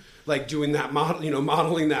tranquilizers, like doing that model, you know,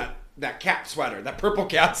 modeling that cat sweater, that purple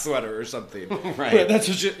cat sweater or something. Right. But that's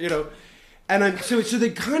what you know. And so they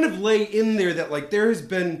kind of lay in there that, like, there has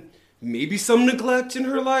been maybe some neglect in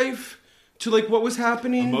her life to, like, what was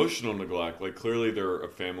happening. Emotional neglect. Like, clearly they're a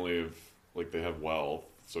family of, like, they have wealth.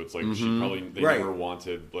 So it's like they never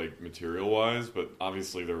wanted, like, material-wise, but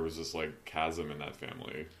obviously there was this, like, chasm in that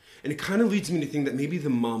family. And it kind of leads me to think that maybe the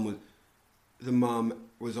mom the mom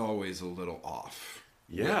was always a little off.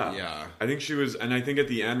 Yeah. Yeah. I think she was, and I think at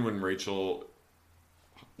the end when Rachel,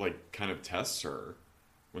 like, kind of tests her,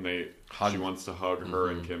 when she wants to hug her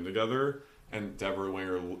and Kim together, and Deborah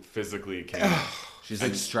Winger physically can't. She's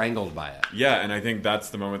like strangled by it. Yeah, and I think that's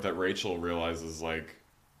the moment that Rachel realizes, like,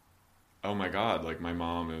 oh my God, like, my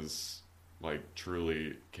mom is, like,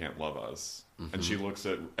 truly can't love us. And she looks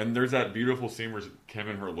at, and there's that beautiful scene where Kim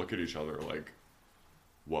and her look at each other like,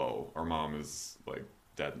 whoa, our mom is, like,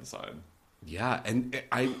 dead inside. Yeah, and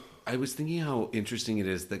I was thinking how interesting it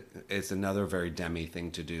is that it's another very Demi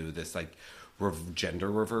thing to do, this, like,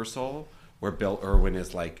 gender reversal, where Bill Irwin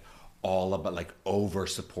is, like, all about, like, over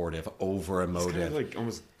supportive, over emotive, kind of, like,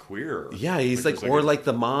 almost queer. Yeah, he's like, or like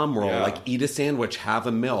the mom role, like, eat a sandwich, have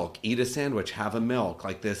a milk, eat a sandwich, have a milk,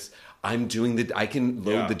 like this. I can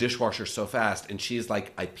load the dishwasher so fast, and she's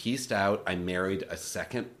like, I pieced out, I married a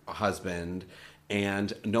second husband,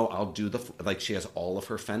 and no, I'll do like, she has all of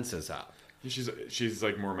her fences up. She's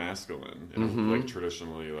like more masculine, like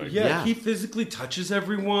traditionally, like he physically touches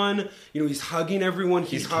everyone. You know, he's hugging everyone.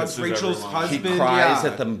 He hugs Rachel's husband. He cries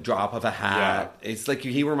at the drop of a hat. Yeah. It's like,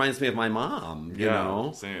 he reminds me of my mom. You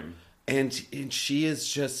know, same. And she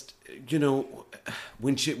is just, you know,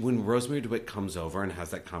 when Rosemary DeWitt comes over and has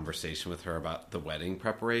that conversation with her about the wedding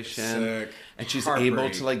preparation, and she's able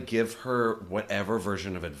to, like, give her whatever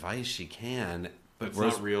version of advice she can. But it's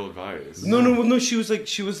not real advice. No. She was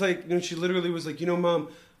like, you know, she literally was like, you know, Mom,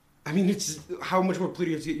 I mean, it's how much more plea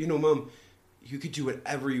do you have to get? You know, Mom, you could do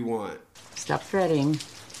whatever you want. Stop fretting.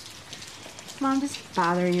 Mom, does it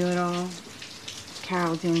bother you at all?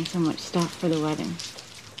 Carol doing so much stuff for the wedding.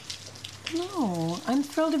 No, I'm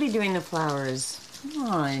thrilled to be doing the flowers. Come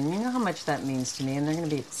on, you know how much that means to me, and they're going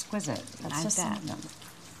to be exquisite. That's just some of them.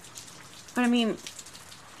 But I mean,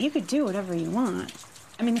 you could do whatever you want.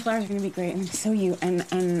 I mean, the flowers are going to be great, and so you,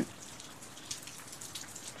 and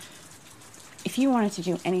if you wanted to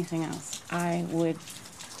do anything else, I would.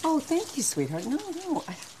 Oh, thank you, sweetheart. No.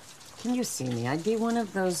 Can you see me? I'd be one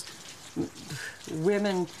of those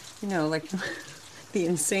women, you know, like the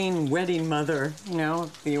insane wedding mother, you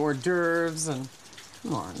know, the hors d'oeuvres, and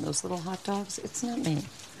come on, those little hot dogs. It's not me.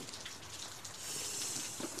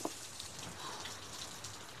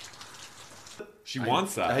 She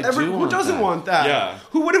wants that. Who doesn't want that? Yeah.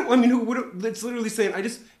 Who wouldn't? I mean, who would? It's literally saying,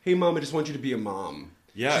 hey, Mom, I just want you to be a mom.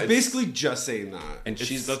 Yeah. She's basically just saying that. And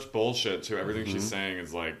she's such bullshit, too. Everything she's saying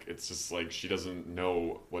is like, it's just like, she doesn't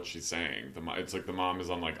know what she's saying. It's like the mom is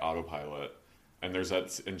on, like, autopilot. And there's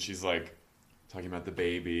that, and she's like, talking about the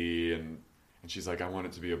baby, and she's like, I want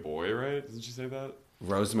it to be a boy, right? Doesn't she say that?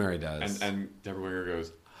 Rosemary does. And Deborah Winger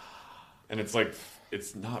goes, and it's like,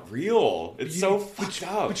 it's not real. It's so fucked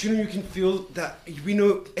up. But you know, you can feel that. We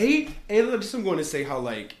know. Just I'm going to say how,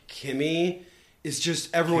 like, Kimmy is just,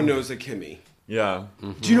 everyone knows that Kimmy. Yeah.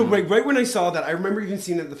 Do you know, right when I saw that, I remember even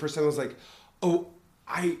seeing it the first time. I was like, oh,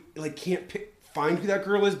 I, like, can't find who that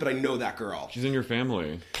girl is, but I know that girl. She's in your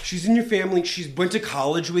family. She's in your family. She went to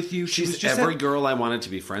college with you. She's every girl I wanted to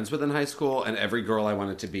be friends with in high school, and every girl I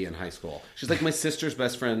wanted to be in high school. She's like my sister's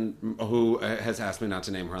best friend, who has asked me not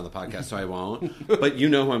to name her on the podcast, so I won't. But you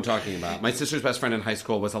know who I'm talking about. My sister's best friend in high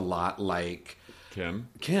school was a lot like Kim.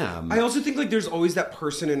 I also think, like, there's always that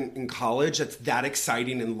person in college that's that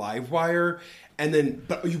exciting in Livewire, and then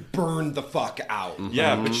but you burn the fuck out.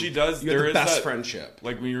 Yeah, but she does. You're there the is best that, friendship.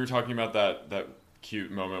 Like when you were talking about that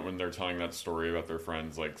cute moment when they're telling that story about their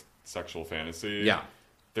friend's, like, sexual fantasy. Yeah,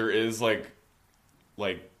 there is like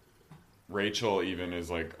Rachel even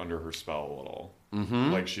is, like, under her spell a little.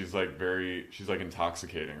 Like she's like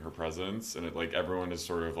intoxicating, her presence, and it, like, everyone is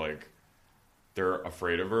sort of like, they're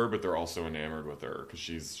afraid of her, but they're also enamored with her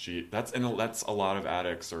because that's a lot of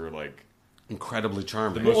addicts are, like, incredibly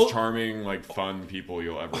charming. The most charming, like, fun people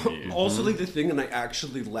you'll ever meet. Also, like, the thing, and I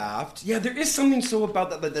actually laughed. Yeah, there is something so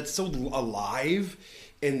about that that's so alive,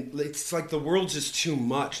 and it's like the world's just too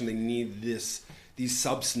much, and they need these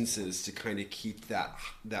substances to kind of keep that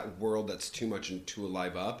world that's too much and too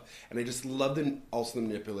alive up. And I just love the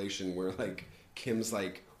manipulation where, like, Kim's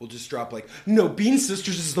like, we'll just drop, like, no, being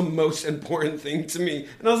sisters is the most important thing to me.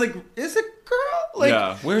 And I was like, is it, girl? Like,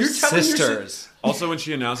 yeah, we're sisters. Also, when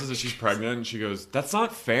she announces that she's pregnant, and she goes, that's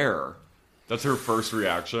not fair. That's her first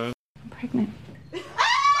reaction. I'm pregnant. What?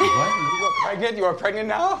 You are pregnant? You are pregnant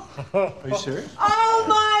now? Are you serious? Oh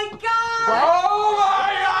my God! Oh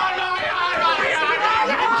my God!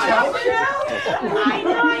 I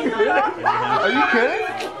know. Are you kidding?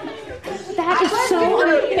 That is so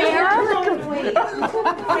unfair. Wait. That is so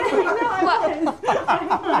unfair.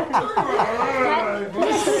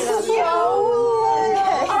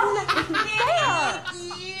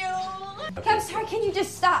 I'm sorry, can you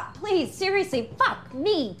just stop? Please, seriously. seriously, fuck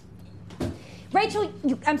me. Rachel,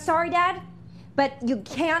 I'm sorry, Dad, but you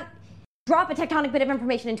can't drop a tectonic bit of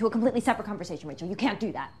information into a completely separate conversation, Rachel. You can't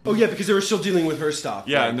do that. Oh yeah, because they were still dealing with her stuff.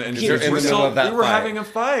 Yeah, Like, and in the middle of that we were fight. having a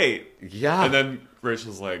fight. Yeah. And then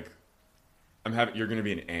Rachel's like, you're gonna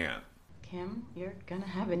be an aunt. Kim, you're gonna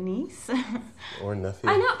have a niece? Or nothing.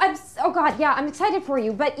 I know, oh God, yeah, I'm excited for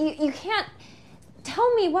you, but you can't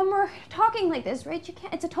tell me when we're talking like this, Rach. You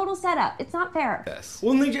can't, it's a total setup. It's not fair. Yes.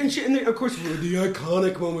 Well, and then, of course, the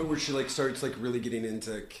iconic moment where she like starts like really getting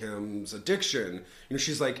into Kim's addiction. You know,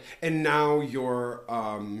 she's like, and now your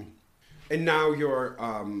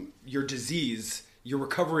disease, your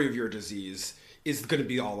recovery of your disease is going to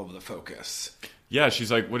be all of the focus. Yeah,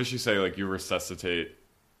 she's like, what does she say? Like, you resuscitate.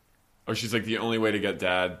 Oh, she's like, the only way to get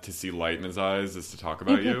Dad to see light in his eyes is to talk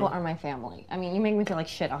about You you. people are my family. I mean, you make me feel like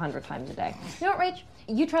shit 100 times a day. You know what, Rach?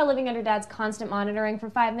 You try living under Dad's constant monitoring for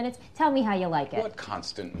 5 minutes. Tell me how you like it. What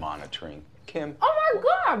constant monitoring? Kim? Oh my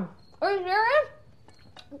God! Are you serious?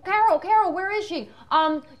 Carol, where is she?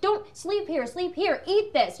 Don't sleep here,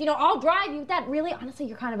 eat this. You know, I'll drive you. That really, honestly,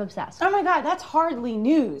 you're kind of obsessed. Oh my God, that's hardly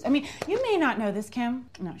news. I mean, you may not know this, Kim.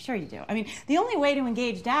 No, sure you do. I mean, the only way to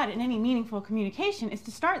engage Dad in any meaningful communication is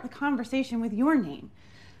to start the conversation with your name.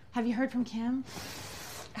 Have you heard from Kim?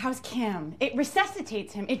 How's Kim? It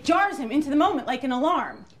resuscitates him. It jars him into the moment like an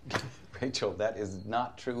alarm. Rachel, that is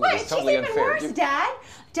not true. Wait, It's totally she's even unfair. worse, Dad.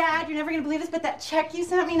 Dad, you're never gonna believe this, but that check you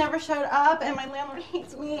sent me never showed up, and my landlord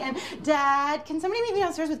hates me. And Dad, can somebody meet me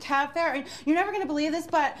downstairs with cab fare? And you're never gonna believe this,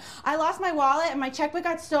 but I lost my wallet and my checkbook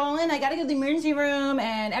got stolen. I gotta go to the emergency room,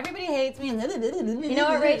 and everybody hates me. And You know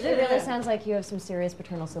what, Rach? It really sounds like you have some serious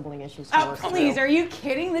paternal sibling issues. To Oh, work please, through. are you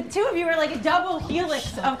kidding? The two of you are like a double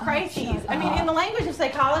helix of crises. I mean, in the language of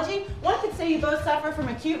psychology, one could say you both suffer from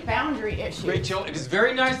acute boundary issues. Rachel, it is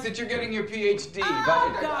very nice that you're getting your PhD,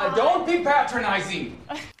 but God. don't be patronizing.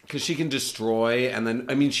 Because she can destroy, and then,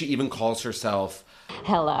 I mean, she even calls herself...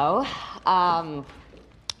 Hello.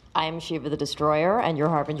 I'm Shiva the Destroyer, and your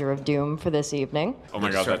harbinger of doom for this evening. Oh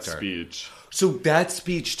my God, that Destructor. speech. So that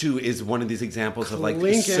speech, too, is one of these examples of, like, so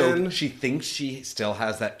Lincoln. she thinks she still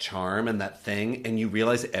has that charm and that thing, and you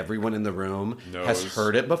realize everyone in the room has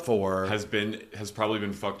heard it before. Has probably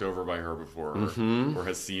been fucked over by her before, or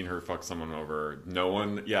has seen her fuck someone over. No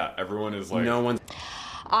one, everyone is like... No one...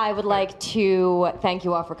 I would like to thank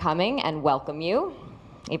you all for coming and welcome you,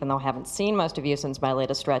 even though I haven't seen most of you since my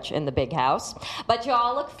latest stretch in the big house. But you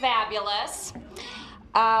all look fabulous.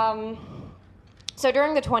 So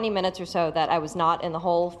during the 20 minutes or so that I was not in the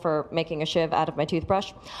hole for making a shiv out of my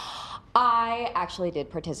toothbrush, I actually did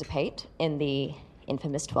participate in the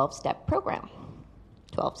infamous 12-step program.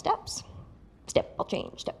 12 steps. Step will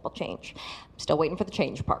change. Still waiting for the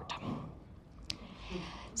change part.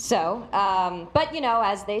 So, but you know,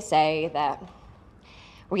 as they say, that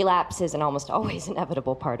relapse is an almost always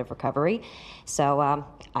inevitable part of recovery. So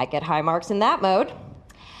I get high marks in that mode.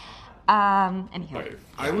 And here.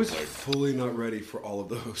 I was fully not ready for all of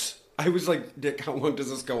those. I was like, Dick, how long does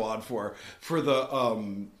this go on for? For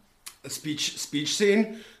the speech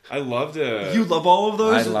scene? I loved it. You love all of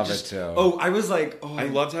those? I love it too. Oh, I was like, I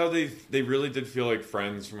loved how they really did feel like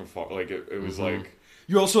friends from afar. Like it was like...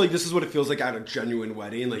 You're also like, this is what it feels like at a genuine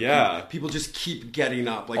wedding. Like, Yeah. people just keep getting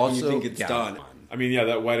up, like Also, when you think it's yeah. done. I mean,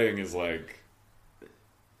 that wedding is like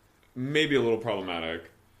maybe a little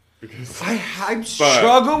problematic because I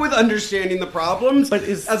struggle with understanding the problems, but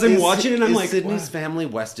as I'm watching it, I'm like, Sydney's what? family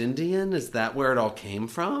West Indian? Is that where it all came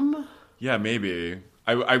from? Yeah, maybe.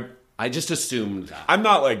 I just assumed that. I'm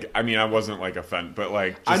not like, I mean, I wasn't like offended, but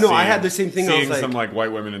like, just I know, I had the same thing. I Seeing was like, some like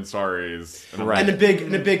white women in saris, and I'm Right. like,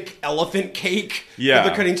 and a big elephant cake. yeah, that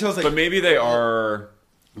they're cutting to. I was like, but maybe they are.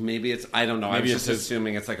 Maybe it's, I don't know. I Maybe was it's just just-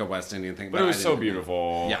 assuming it's like a West Indian thing. But it was I so didn't-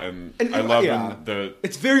 beautiful, Yeah. and And- I love yeah. the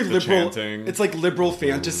it's very the liberal. chanting. It's like liberal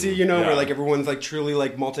fantasy, you know, Yeah. where like everyone's like truly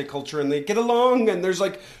like multicultural and they get along, and there's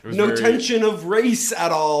like was no very- tension of race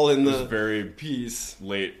at all in It was the very piece.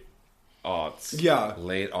 late aughts. Yeah,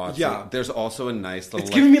 Late aughts. Yeah. There's also a nice little...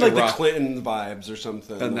 it's giving me like Iraq, the Clinton vibes or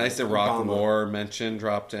something. a nice Iraq Obama. War mention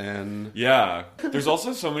dropped in. Yeah. There's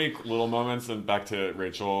also so many little moments, and back to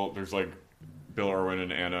Rachel, there's like Bill Irwin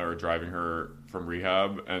and Anna are driving her from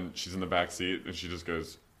rehab, and she's in the back seat, and she just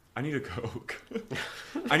goes, I need a Coke.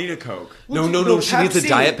 I need a Coke. No, she needs a Pepsi.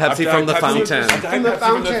 Diet Pepsi from the fountain. From the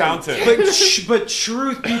fountain. fountain. But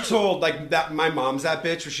truth be told, like that, my mom's that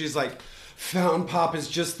bitch where she's like, fountain pop is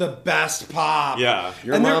just the best pop. Yeah.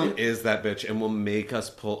 Your And mom is that bitch and will make us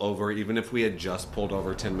pull over even if we had just pulled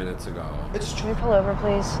over 10 minutes ago. It's Can we pull over,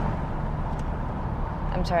 please?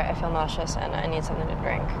 I'm sorry, I feel nauseous and I need something to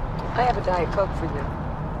drink. I have a Diet Coke for you.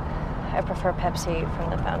 I prefer Pepsi from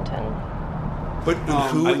the fountain. But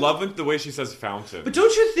who? I love the way she says fountain. But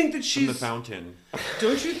don't you think that she's From the fountain?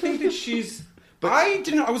 Don't you think that she's? But I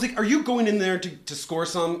didn't. I was like, are you going in there to score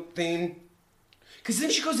something? Because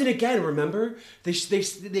then she goes in again. Remember, she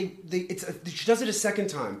does it a second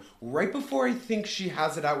time, right before I think she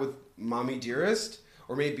has it out with Mommy Dearest,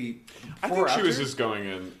 or maybe. I think she was just going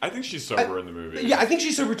in. I think she's sober in the movie. Yeah, I think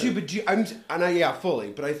she's sober too. But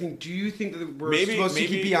fully. But I think. Do you think that we're supposed to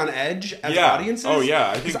be on edge as audiences? Oh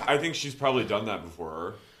yeah, I think she's probably done that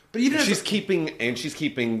before. But even she's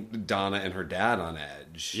keeping Donna and her dad on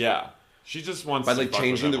edge. Yeah. She just wants by to like fuck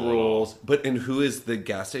changing with the them a little. rules. But and who is the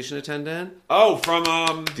gas station attendant? Oh,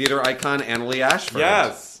 from theater icon Annalee Ashford.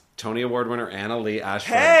 Yes, Tony Award winner Annalee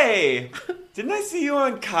Ashford. Hey, didn't I see you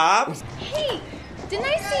on Cops? Hey, didn't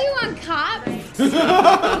I see you on Cops?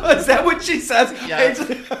 Is that what she says? Yes.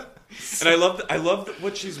 And I love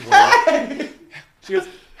what she's wearing. She goes,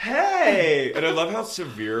 "Hey," and I love how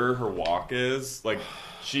severe her walk is. Like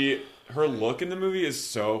her look in the movie is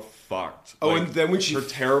so fucked. Oh, like, and then when her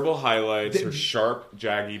terrible highlights, her sharp,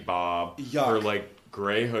 jaggy bob, her like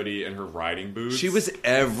gray hoodie, and her riding boots. She was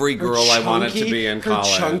every girl I wanted to be in college.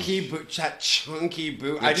 Her chunky boot, that chunky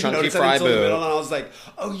boot. The I didn't chunky notice that fry until the boot. middle, and I was like,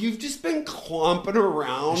 "Oh, you've just been clumping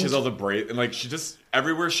around." She has all the braid, and like she just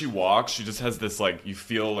everywhere she walks, she just has this like you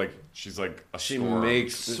feel like she's like a storm.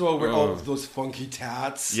 So weird. Oh, those funky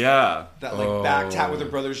tats. Yeah, that like back tat with her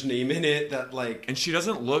brother's name in it. That like, and she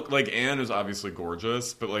doesn't look like Anne is obviously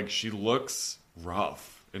gorgeous, but like she looks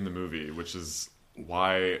rough in the movie, which is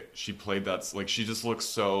why she played that. Like she just looks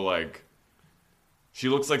so like she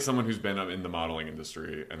looks like someone who's been in the modeling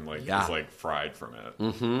industry and like is like fried from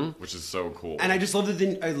it, which is so cool. And I just love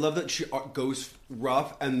that. I love that she goes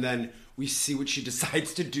rough, and then we see what she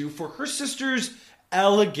decides to do for her sister's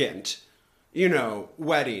elegant,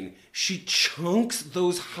 wedding. She chunks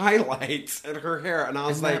those highlights in her hair, and I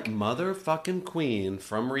was like, that motherfucking queen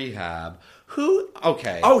from Rehab. Who?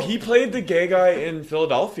 Okay. Oh, he played the gay guy in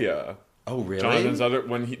Philadelphia. Oh, really? Jonathan's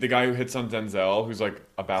the guy who hits on Denzel, who's like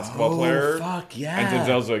a basketball player. Fuck yeah! And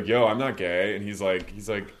Denzel's like, "Yo, I'm not gay," and he's like,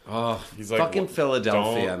 fucking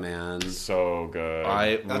Philadelphia, man, so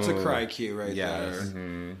good. That's a cry cue right there.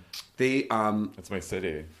 Mm-hmm. That's my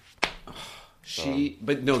city.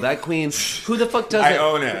 But no, that queen. Who the fuck does it? I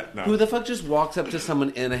own it. No. Who the fuck just walks up to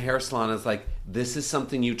someone in a hair salon and is like, "This is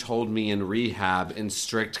something you told me in rehab in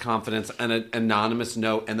strict confidence, and an anonymous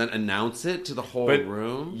note," and then announce it to the whole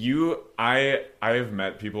room? I have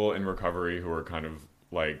met people in recovery who are kind of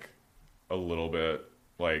like a little bit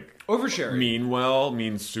like oversharing,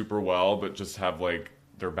 mean super well, but just have like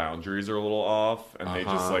their boundaries are a little off, and they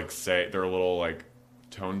just like say they're a little like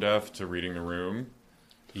tone deaf to reading the room.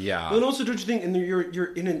 Yeah. Well, and also, don't you think? And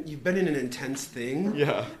you've been in an intense thing.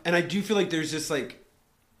 Yeah. And I do feel like there's just like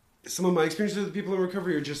some of my experiences with people in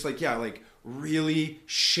recovery are just like really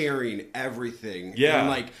sharing everything. Yeah. And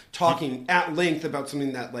like talking at length about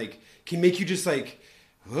something that like can make you just like,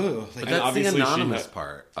 ugh. But that's the anonymous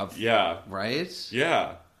part of right?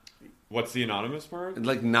 Yeah. What's the anonymous part?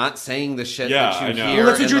 Like not saying the shit Yeah, that I you know. hear Well,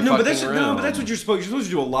 that's what in you're the but fucking that's room. what you're supposed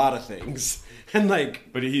to do a lot of things. And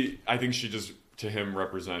like, but I think she just to him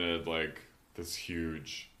represented like this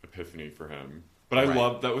huge epiphany for him. But I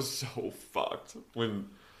love that was so fucked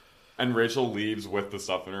and Rachel leaves with the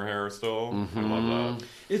stuff in her hair still. I love that.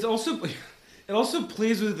 It also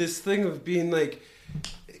plays with this thing of being like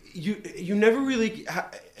you never really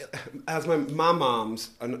as my mom's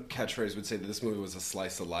catchphrase would say that this movie was a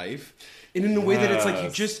slice of life, and in a way that it's like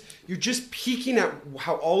you're just peeking at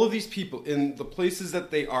how all of these people in the places that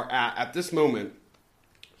they are at this moment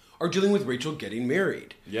are dealing with Rachel getting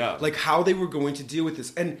married. Yeah. Like how they were going to deal with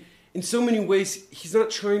this. And in so many ways, he's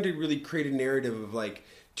not trying to really create a narrative of like,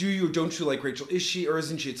 do you or don't you like Rachel? Is she or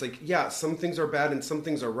isn't she? It's like, yeah, some things are bad and some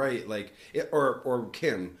things are right. Like, or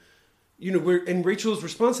Kim. And Rachel's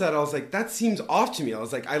response to that, I was like, that seems off to me. I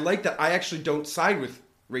was like, I like that I actually don't side with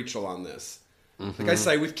Rachel on this. Like I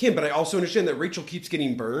side with Kim, but I also understand that Rachel keeps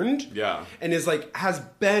getting burned. Yeah. And is like, has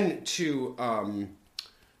been to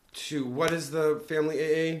what is the family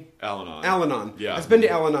AA? Al-Anon. Al-Anon. Yeah. Has been to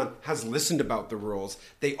Al-Anon, has listened about the rules.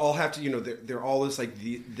 They all have to, they're all this like,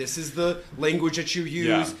 this is the language that you use.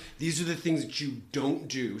 Yeah. These are the things that you don't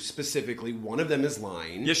do specifically. One of them is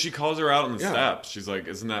lying. Yeah, she calls her out on the steps. She's like,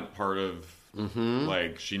 isn't that part of,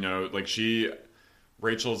 like, she knows, like,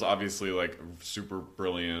 Rachel's obviously, like, super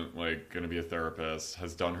brilliant, like, going to be a therapist,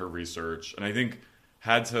 has done her research, and I think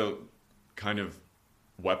had to kind of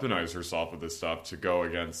weaponize herself with this stuff to go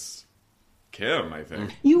against Kim, I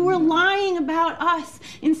think. You were lying about us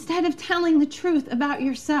instead of telling the truth about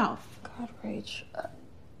yourself. God, Rach.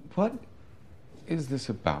 What is this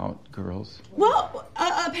about, girls? Well,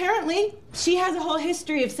 apparently she has a whole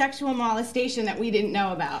history of sexual molestation that we didn't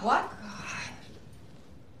know about. What?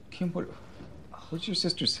 Kim, what's your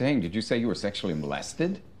sister saying? Did you say you were sexually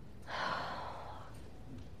molested?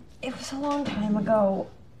 It was a long time ago.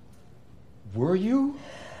 Were you?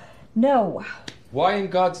 No. Why in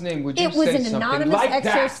God's name would you It was say an something anonymous like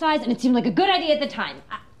that? exercise, and it seemed like a good idea at the time.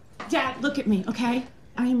 Dad, look at me, okay?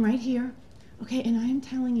 I am right here, okay? And I am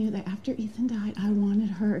telling you that after Ethan died, I wanted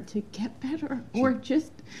her to get better or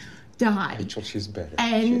just die. Rachel, she's better.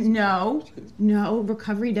 And no,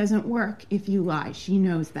 recovery doesn't work if you lie. She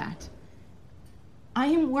knows that. I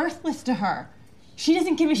am worthless to her. She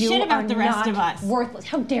doesn't give a shit about the rest of us. Worthless.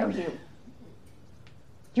 How dare you?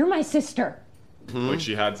 You're my sister. Like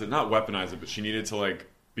she had to not weaponize it, but she needed to like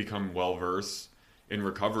become well versed in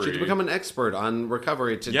recovery. She had to become an expert on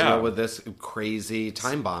recovery to deal with this crazy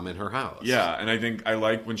time bomb in her house. Yeah, and I think I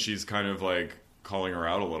like when she's kind of like calling her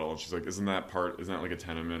out a little. She's like, isn't that like a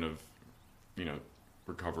tenement of, you know,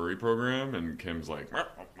 recovery program? And Kim's like,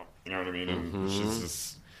 you know what I mean? And she's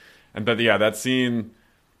just, but yeah, that scene,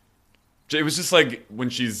 it was just like when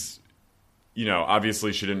she's, you know,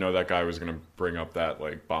 obviously she didn't know that guy was going to bring up that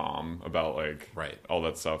like bomb about like all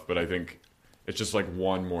that stuff. But I think it's just like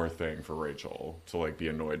one more thing for Rachel to like be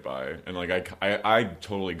annoyed by. And like I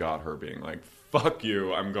totally got her being like, fuck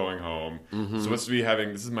you, I'm going home. Supposed to be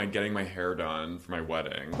getting my hair done for my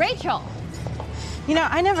wedding. Rachel! You know,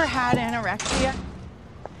 I never had anorexia.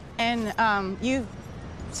 And you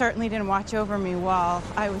certainly didn't watch over me while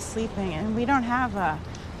I was sleeping. And we don't have a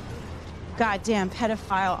goddamn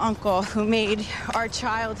pedophile uncle who made our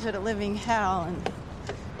childhood a living hell and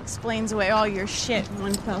explains away all your shit in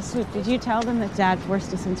one fell swoop. Did you tell them that Dad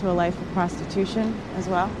forced us into a life of prostitution as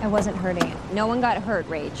well? I wasn't hurting it. No one got hurt,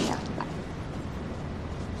 Rach.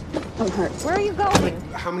 I'm hurt. Where are you going?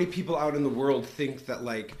 How many people out in the world think that,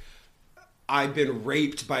 like, I've been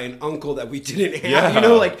raped by an uncle that we didn't have? Yeah. You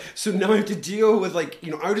know, like, so now I have to deal with, like,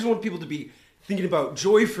 you know, I just want people to be thinking about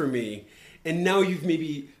joy for me. And now you've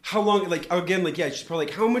maybe, how long, like, again, like, yeah, she's probably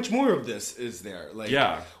like, how much more of this is there? Like,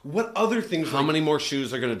 what other things? How many more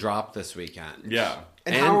shoes are going to drop this weekend? Yeah.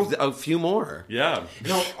 And a few more. Yeah.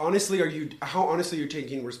 How honestly you're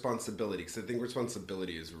taking responsibility? Because I think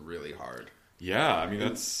responsibility is really hard. Yeah, I mean,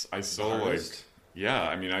 I still like, yeah,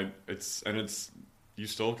 I mean, you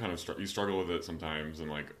still kind of, you struggle with it sometimes and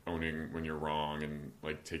like owning when you're wrong and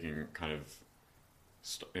like taking kind of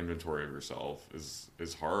inventory of yourself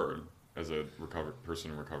is hard as a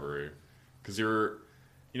person in recovery. Because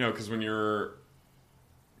because when you're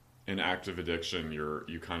in active addiction,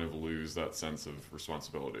 you kind of lose that sense of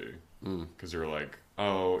responsibility. Because you're like,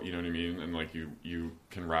 oh, you know what I mean? And like you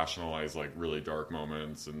can rationalize like really dark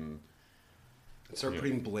moments and start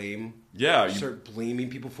putting blame. Yeah. You start blaming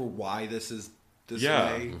people for why this is this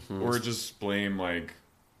way. Or just blame like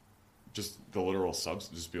just the literal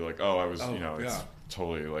substance. Just be like, oh, I was, it's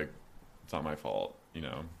totally like, it's not my fault, you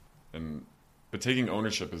know? But taking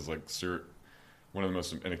ownership is like one of the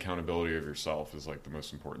most, and accountability of yourself is like the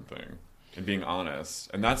most important thing. And being honest.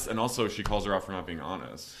 And also she calls her out for not being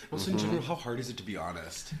honest. Also in general, how hard is it to be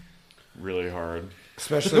honest? Really hard.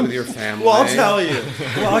 Especially with your family. Well, I'll tell you.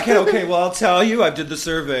 Well, I'll tell you. I did the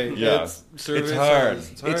survey. Yeah. It's hard.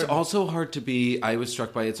 It's also hard to be, I was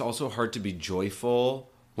struck by, it's also hard to be joyful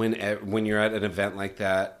when you're at an event like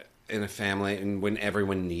that in a family and when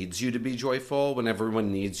everyone needs you to be joyful, when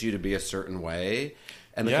everyone needs you to be a certain way.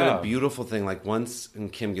 And the kind of beautiful thing, like once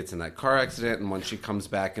Kim gets in that car accident and once she comes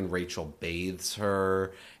back and Rachel bathes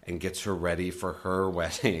her and gets her ready for her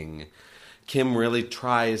wedding, Kim really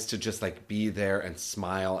tries to just like be there and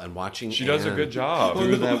smile and watching. She does a good job.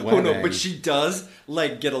 That wedding. But she does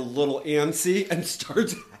like get a little antsy and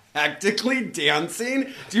starts hectically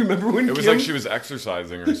dancing. Do you remember when it was like she was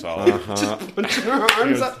exercising herself? Just punching her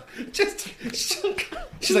arms up.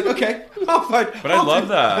 She's like, okay, I'll fight. But I love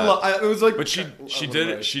that. It was like, but she did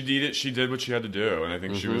it. She did it. She did what she had to do, and I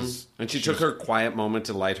think she was. And she took her quiet moment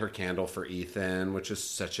to light her candle for Ethan, which is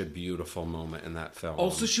such a beautiful moment in that film.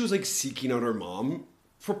 Also, she was like seeking out her mom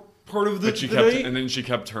for part of the, night. And then she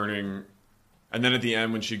kept turning. And then at the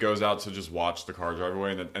end, when she goes out to just watch the car drive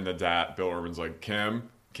away, and the dad, Bill Urban's like, Kim,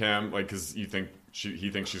 like, because he thinks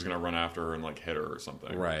she's gonna run after her and like hit her or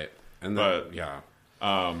something, right? And but yeah,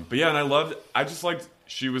 and I just liked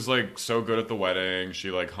she was like so good at the wedding. She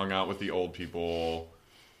like hung out with the old people.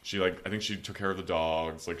 She like I think she took care of the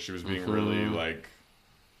dogs. Like she was being really like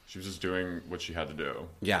she was just doing what she had to do.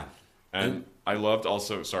 Yeah, and I loved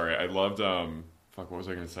also. Sorry, I loved. Fuck, what was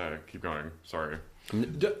I gonna say? Keep going. Sorry.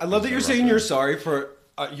 I love that you're saying you're sorry for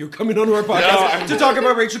you coming onto our podcast to talk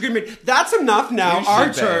about Rachel Goodman. That's enough now.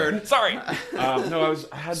 Our turn. Sorry. No,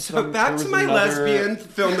 I had some. Back to my lesbian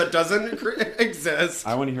film that doesn't exist.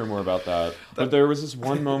 I want to hear more about that. But there was this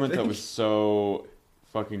one moment that was so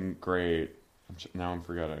fucking great. Now I'm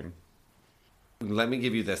forgetting. Let me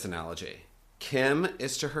give you this analogy. Kim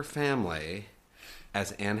is to her family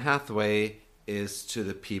as Anne Hathaway is to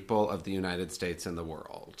the people of the United States and the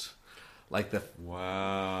world. Like the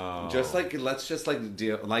wow. Just like let's just like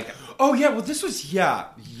deal like oh yeah, well this was yeah.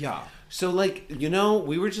 So like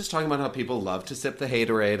we were just talking about how people love to sip the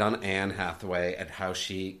haterade on Anne Hathaway and how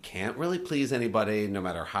she can't really please anybody no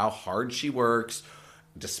matter how hard she works,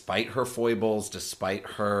 despite her foibles, despite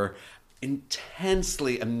her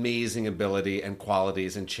intensely amazing ability and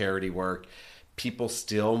qualities in charity work. People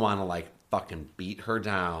still want to like fucking beat her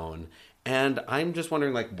down. And I'm just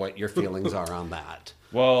wondering like what your feelings are on that.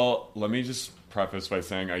 Well, let me just preface by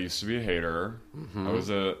saying I used to be a hater. Mm-hmm.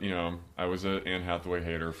 I was a Anne Hathaway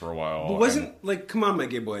hater for a while. But wasn't like, come on, my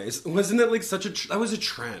gay boys, wasn't it like that was a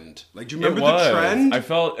trend? Like, do you remember the trend? I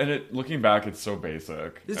felt, looking back, it's so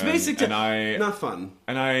basic. It's basic not fun.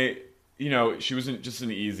 And she wasn't just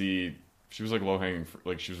she was like low hanging,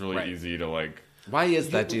 like she was really easy to like. Why is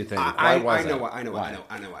that? Do you think? I know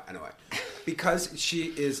why. Because she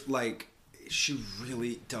is like. She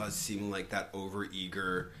really does seem like that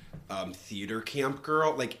overeager theater camp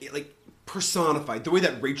girl, like personified. The way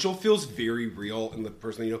that Rachel feels very real in the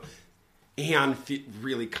person, Anne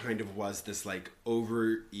really kind of was this like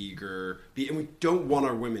overeager, and we don't want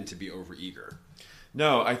our women to be overeager.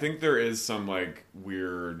 No, I think there is some like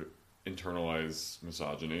weird internalized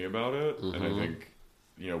misogyny about it, and I think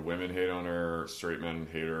women hate on her, straight men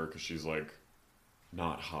hate her because she's like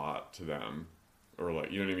not hot to them. Or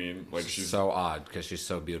like, you know what I mean? Like she's so odd because she's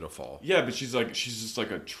so beautiful. Yeah, but she's just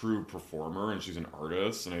like a true performer and she's an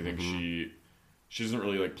artist, and I think she doesn't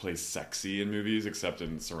really like play sexy in movies except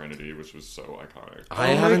in Serenity, which was so iconic. I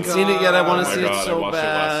haven't seen it yet. I want to see it so I watched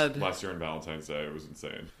bad. It last year on Valentine's Day. It was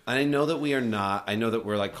insane. I know that I know that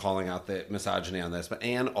we're like calling out the misogyny on this, but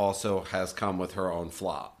Anne also has come with her own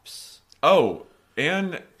flops. Oh,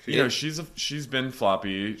 and she's been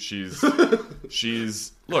floppy. She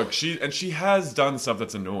has done stuff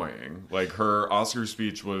that's annoying. Like her Oscar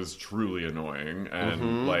speech was truly annoying,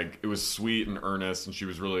 and like it was sweet and earnest, and she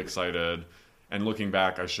was really excited. And looking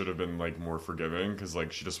back, I should have been like more forgiving because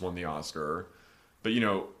like she just won the Oscar. But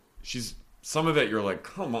she's some of it. You're like,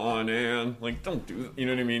 come on, Anne, like don't do that. You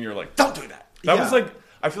know what I mean? You're like, don't do that. That was like,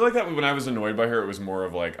 I feel like that when I was annoyed by her, it was more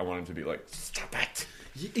of like I wanted to be like, stop it.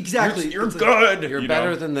 Exactly, you're good. You're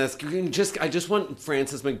better than this. I just want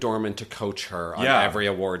Frances McDormand to coach her on every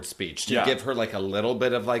award speech to give her like a little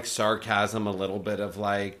bit of like sarcasm, a little bit of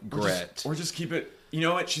like grit, or just keep it. You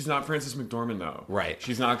know what? She's not Frances McDormand though. Right.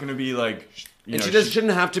 She's not going to be like. And she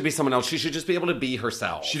shouldn't have to be someone else. She should just be able to be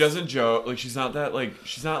herself. She doesn't joke. Like she's not that. Like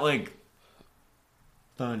she's not like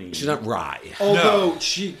funny. She's not wry. Although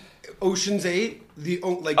Ocean's 8,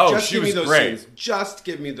 just give me those scenes. Just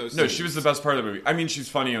give me those scenes. No, she was the best part of the movie. I mean, she's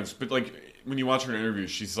funny, but like when you watch her in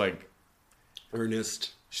interviews, she's like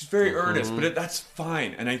earnest. She's very earnest, but that's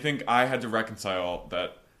fine. And I think I had to reconcile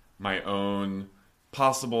that my own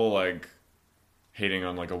possible like hating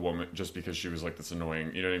on like a woman just because she was like this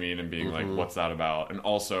annoying, you know what I mean, and being like, what's that about? And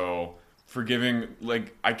also forgiving,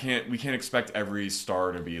 like we can't expect every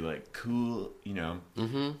star to be like cool,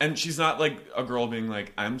 and she's not like a girl being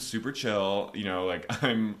like, I'm super chill, like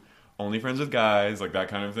I'm only friends with guys, like that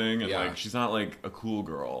kind of thing, and like she's not like a cool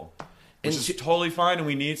girl, which is totally fine, and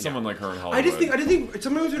we need someone like her in Hollywood. I just think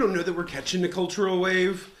sometimes we don't know that we're catching a cultural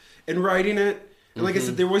wave and riding it, and like I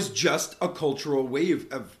said, there was just a cultural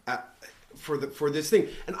wave of for this thing,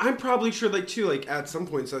 and I'm probably sure like at some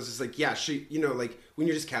points I was just like, yeah, she, like when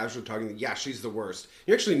you're just casually talking, yeah, she's the worst.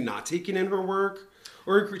 You're actually not taking in her work,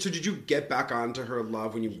 or so did you get back onto her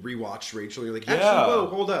love when you rewatched Rachel? And you're like, actually, whoa,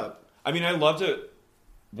 hold up. I mean, I loved it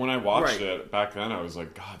when I watched it back then. I was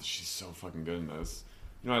like, God, she's so fucking good in this.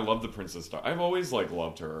 I love the princess stuff. I've always like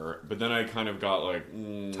loved her, but then I kind of got like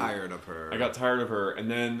tired of her. I got tired of her, and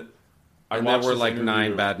then there were like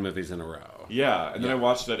 9 bad movies in a row. Yeah, and then I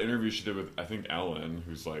watched that interview she did with, I think, Ellen,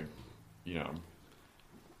 who's like, she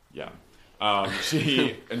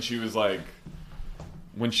was like,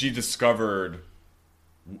 when she discovered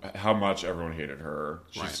how much everyone hated her,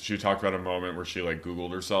 she talked about a moment where she like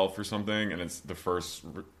Googled herself or something, and it's the first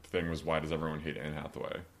thing was, why does everyone hate Anne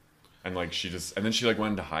Hathaway? And like and then she like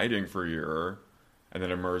went into hiding for a year, and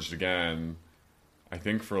then emerged again, I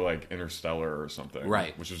think for like Interstellar or something,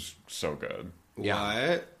 right? Which is so good.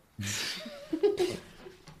 Yeah.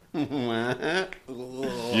 What?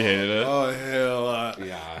 You hated it? Oh hell!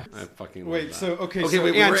 Yeah, I fucking love Wait, that. so okay, okay, so,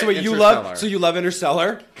 wait, Anne, we're so at wait, you Interstellar. love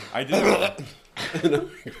Interstellar? I do.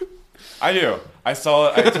 I do. I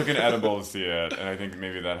saw it. I took an edible to see it, and I think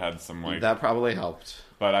maybe that had some like that probably helped.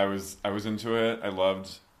 But I was into it. I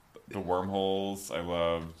loved the wormholes. I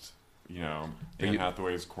loved, Anne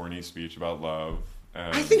Hathaway's corny speech about love.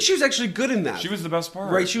 And I think she was actually good in that. She was the best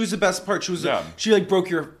part. Right, she was the best part. She was she like broke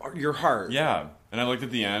your heart. Yeah. And I liked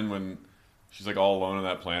at the end when she's like all alone on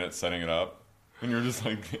that planet setting it up. And you're just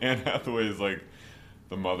like, Anne Hathaway is like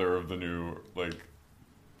the mother of the new, like,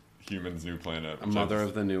 humans' new planet. A mother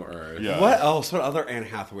of the new Earth. Yeah. What else? What other Anne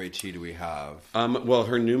Hathaway tea do we have? Well,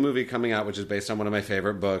 her new movie coming out, which is based on one of my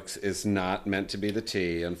favorite books, is not meant to be the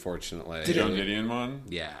tea, unfortunately. The Joan Didion one?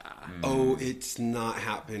 Yeah. Oh, it's not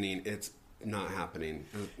happening. It's not happening.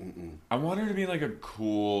 I want her to be like a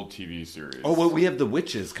cool TV series. Oh, well, we have The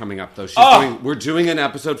Witches coming up, though. Oh! We're doing an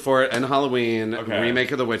episode for it, and Halloween, Okay.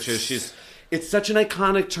 remake of The Witches. It's such an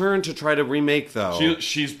iconic turn to try to remake, though.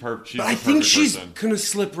 She's perfect. But I think she's gonna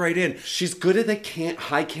slip right in. She's good at the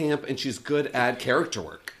high camp, and she's good at character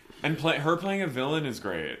work. And her playing a villain is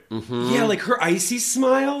great. Mm-hmm. Yeah, like her icy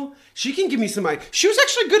smile. She can give me some. She was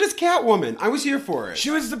actually good as Catwoman. I was here for it. She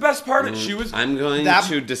was the best part of it. She was. I'm going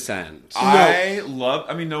to dissent. I love.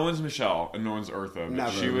 I mean, no one's Michelle and no one's Eartha. But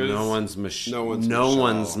Never. she was. No one's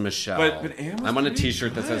Michelle. But Anne was I'm on a pretty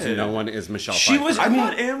T-shirt that says good. "No one is Michelle." She Pfeiffer. was. I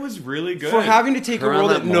thought Anne was really good for having to take Her a role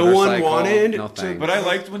on that no one motorcycle, wanted. no thanks. But I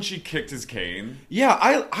liked when she kicked his cane. Yeah,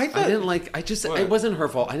 I thought. I didn't like. It wasn't her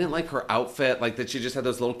fault. I didn't like her outfit, like that. She just had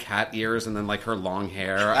those little cat ears, and then like her long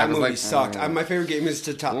hair. I That was movie like, sucked. mm. My favorite game is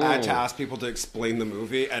to Mm. ask people to explain the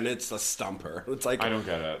movie, and it's a stumper. It's like I don't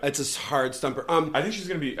get it. It's a hard stumper. I think she's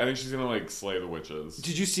gonna like slay the witches.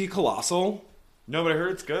 Did you see Colossal? No, but I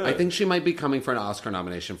heard it's good. I think she might be coming for an Oscar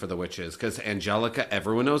nomination for The Witches because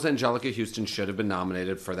everyone knows Angelica Houston should have been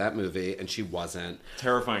nominated for that movie, and she wasn't.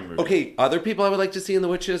 Terrifying movie. Okay, other people I would like to see in The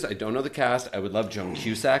Witches. I don't know the cast. I would love Joan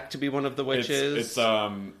Cusack to be one of the witches.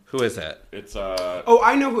 It's who is it? It's Oh,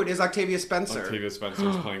 I know who it is. Octavia Spencer. Octavia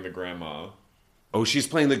Spencer's playing the grandma. Oh, she's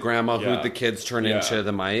playing the grandma Yeah. who the kids turn Yeah. into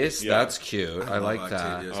the mice? Yeah. That's cute. I like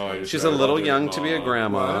that. Oh, She's a little young to be a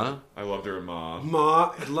grandma. I loved her in Ma.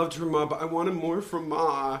 Ma, I loved her Ma, but I wanted more from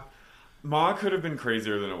Ma. Ma could have been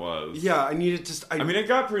crazier than it was. Yeah, I needed to. I mean, it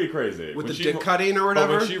got pretty crazy With When the she- dick cutting or Oh,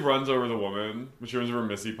 whatever? when she runs over the woman, when she runs over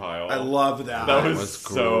Missy Pyle. I love that. That That was, was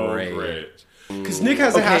so great. great. Because Nick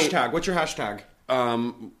has a Okay. hashtag. What's your hashtag?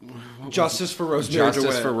 Justice for Rosemary Justice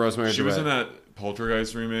DeWitt. for Rosemary She was in DeWitt. that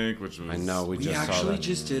Poltergeist remake, which was I know, we We just saw actually that.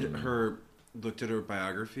 just looked at her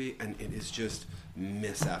biography, and it is just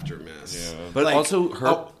miss after miss. Yeah. But also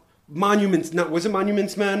her- Monuments. No, was it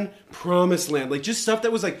Monuments Men? Promised Land. Like just stuff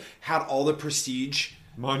that was like had all the prestige.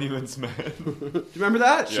 Monuments Men. Do you remember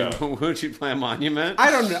that? Yeah. Would she play a monument?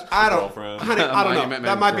 I don't know. I don't. Girlfriend. Honey, I don't know. Monument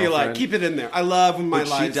That Man's might be like girlfriend. keep it in there. I love when my But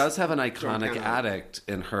she lives. does have an don't iconic count. addict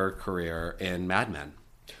in her career in Mad Men.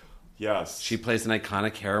 Yes. She plays an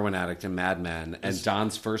iconic heroin addict in Mad Men, and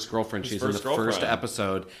Don's first girlfriend. his She's in the first first girlfriend.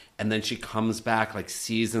 episode, and then she comes back like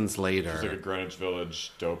seasons later. She's like a Greenwich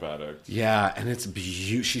Village dope addict. Yeah, and it's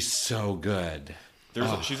beautiful. She's so good.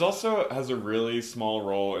 She's also has a really small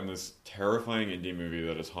role in this terrifying indie movie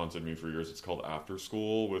that has haunted me for years. It's called After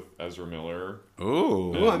School with Ezra Miller.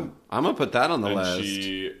 Ooh, And- I'm gonna put that on the and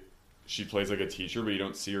list. she plays like a teacher, but you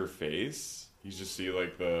don't see her face. You just see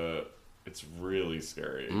like it's really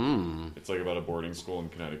scary. It's like about a boarding school in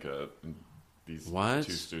Connecticut. And these two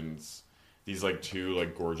students, these like two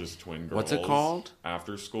like gorgeous twin girls. What's it called?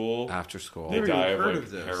 After School. After School. They Never die even of heard like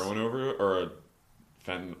of this. heroin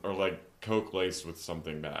or like coke laced with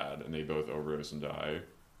something bad, and they both overdose and die.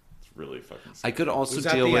 It's really fucking scary. I could also Was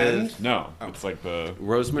that deal the with end? No, it's like the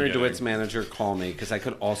Rosemary beginning. DeWitt's manager. Call me because I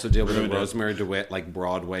could also deal with a Ruined it. Rosemary DeWitt like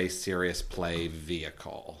Broadway serious play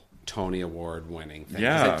vehicle, Tony Award winning thing. 'Cause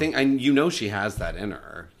Yeah. I think she has that in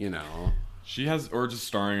her. You know, She has, or just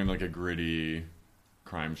starring in like a gritty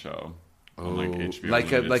crime show on like HBO,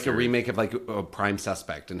 like a limited series. remake of like a Prime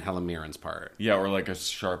Suspect in Helen Mirren's part. Yeah, or like a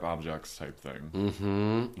Sharp Objects type thing.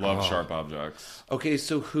 Mm-hmm. Love Sharp Objects. Okay,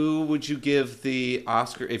 so who would you give the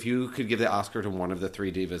Oscar if you could give the Oscar to one of the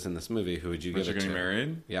three divas in this movie? Who would you give But it you're to? getting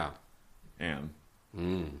married? Yeah. Anne.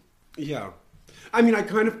 Yeah, I mean, I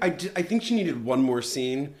think she needed one more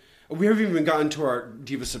scene. We haven't even gotten to our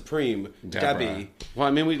Diva Supreme, Deborah. Debbie. Well,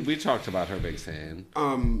 I mean, we talked about her big scene.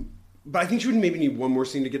 But I think she would maybe need one more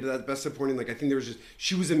scene to get to that best supporting. Like I think there was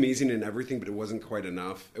she was amazing in everything, but it wasn't quite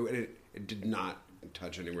enough. It did not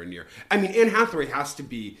touch anywhere near. I mean, Anne Hathaway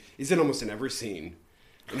is in almost in every scene,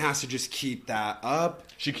 and has to just keep that up.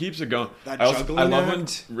 She keeps it going. That I juggling love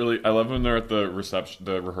act. when they're at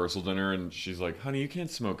the rehearsal dinner, and she's like, "Honey, you can't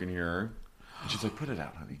smoke in here." And she's like, put it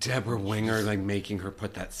out, honey. Deborah Winger, like, making her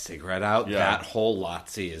put that cigarette out. Yeah. That whole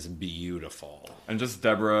Lotsie is beautiful. And just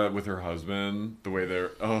Deborah with her husband, the way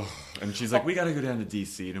they're... Oh, and she's like, we got to go down to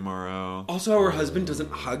D.C. tomorrow. Also, her husband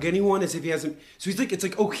doesn't hug anyone as if he hasn't... So he's like, it's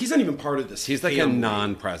like, oh, he's not even part of this. He's like a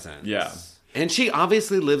non-presence. Yeah. And she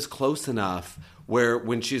obviously lives close enough where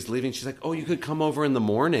when she's leaving, she's like, oh, you could come over in the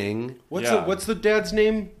morning. What's the dad's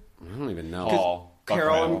name? I don't even know. Paul.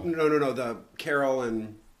 Carol. No. The Carol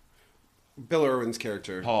and Bill Irwin's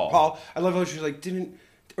character. Paul. I love how she's like,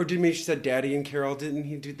 maybe she said Daddy and Carol. Didn't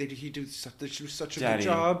he do such a good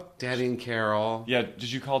job? Daddy and Carol. Yeah,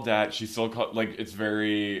 did you call Dad? She still called, like, it's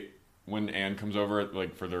very... When Anne comes over,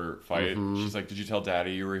 like, for their fight, she's like, did you tell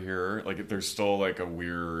Daddy you were here? Like, there's still, like, a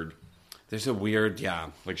weird... There's a weird,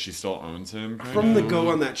 like, she still owns him. From the go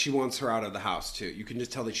on that, she wants her out of the house, too. You can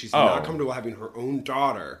just tell that she's not comfortable having her own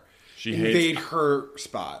daughter invade her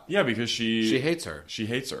spot. Yeah, because she hates her. She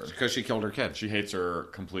hates her. Because she killed her kid. She hates her,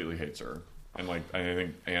 completely hates her. And, like, I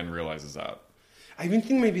think Anne realizes that. I even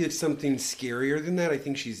think maybe it's something scarier than that. I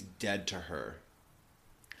think she's dead to her.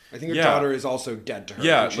 I think her daughter is also dead to her.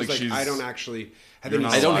 Yeah, she's like, I don't actually have any.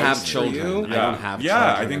 I don't have children. You. I don't have children.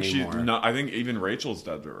 Yeah, I think anymore. she's not. I think even Rachel's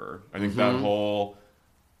dead to her. I think that whole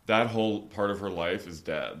part of her life is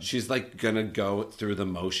dead. She's like gonna go through the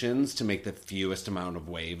motions to make the fewest amount of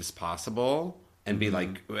waves possible and be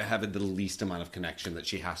like having the least amount of connection that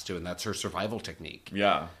she has to, and that's her survival technique.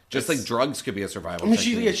 Yeah, just like drugs could be a survival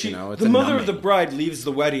technique. You know, it's the mother of the bride leaves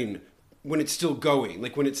the wedding when it's still going,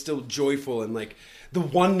 like when it's still joyful, and like the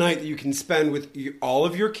one night that you can spend with all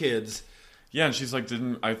of your kids. Yeah, and she's like,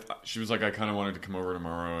 she was like, I kind of wanted to come over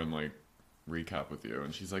tomorrow and like recap with you,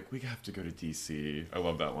 and she's like, we have to go to DC. I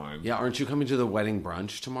love that line. Yeah, aren't you coming to the wedding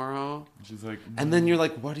brunch tomorrow? And she's like, and then you're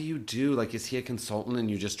like, what do you do? Like, is he a consultant and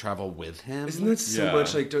you just travel with him? Isn't that so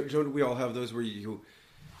much like? Don't we all have those where you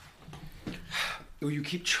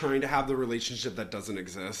keep trying to have the relationship that doesn't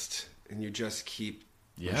exist, and you just keep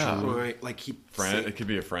trying, like it could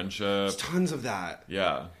be a friendship. There's tons of that.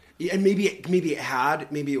 Yeah, and maybe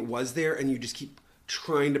it was there, and you just keep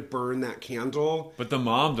trying to burn that candle. But the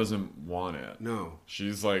mom doesn't want it. No.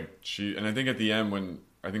 She's like, and I think at the end when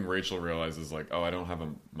I think Rachel realizes like, oh, I don't have a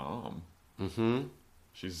mom. Mm-hmm.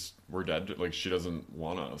 We're dead. Like, she doesn't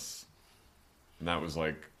want us. And that was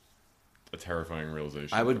like a terrifying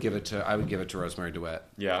realization. I would give it to Rosemary DeWitt.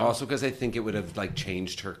 Yeah. Also because I think it would have like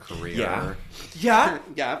changed her career. Yeah. Yeah.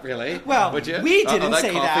 Yeah, really? Well, would you? we didn't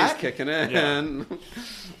say that. Coffee's kicking in.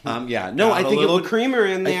 Yeah. No, Got I a think little it would, creamer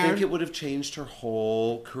in there. I think it would have changed her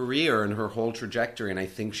whole career and her whole trajectory, and I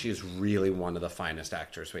think she is really one of the finest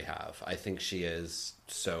actors we have. I think she is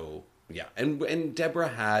so and Deborah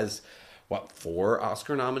has 4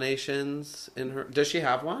 Oscar nominations in her. Does she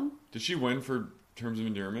have one? Did she win for Terms of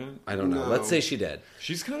Endearment? I don't know. Let's say she did.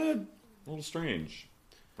 She's kind of a little strange,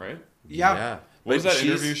 right? Yeah. What was that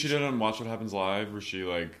interview she did on Watch What Happens Live where she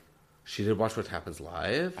like... She did Watch What Happens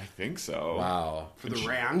Live? I think so. Wow. For The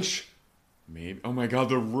Ranch? Maybe. Oh my god,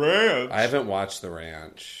 The Ranch! I haven't watched The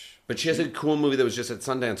Ranch. But she has a cool movie that was just at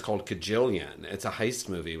Sundance called Kajillion. It's a heist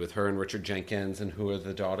movie with her and Richard Jenkins and who are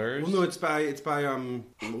the daughters? Well, no, it's by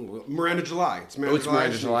Miranda July. It's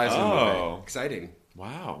Miranda July's movie. Exciting.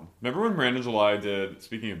 Wow. Remember when Miranda July did,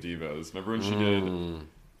 speaking of divas, remember when she did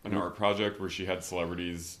an art project where she had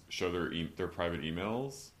celebrities show their private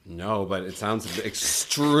emails? No, but it sounds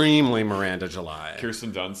extremely Miranda July.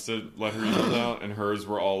 Kirsten Dunst did let her emails out, and hers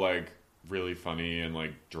were all like really funny and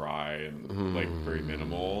like dry and like very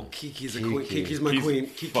minimal. Kiki's a queen. Kiki's my queen.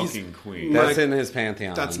 Kiki's fucking queen. That's in his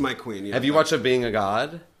pantheon. That's my queen. Yeah. Have you watched Being a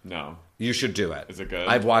God? No. You should do it. Is it good?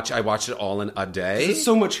 I watched it all in a day. It's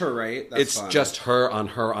so much her, right? That's it's fun. just her on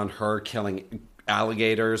her killing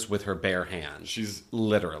alligators with her bare hands. She's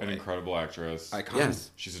literally an incredible actress. Icon.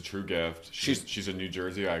 Yes. She's a true gift. She's a New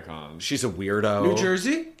Jersey icon. She's a weirdo. New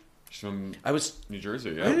Jersey? She's from New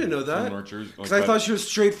Jersey, yeah. I didn't know that. From North Jersey. Because I thought she was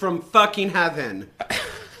straight from fucking heaven.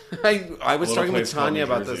 I was talking with Tanya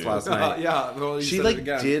about this last night. Yeah. Well, she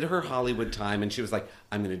did her Hollywood time, and she was like,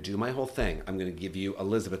 I'm going to do my whole thing. I'm going to give you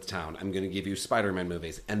Elizabethtown. I'm going to give you Spider-Man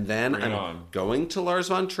movies. And then I'm going to Lars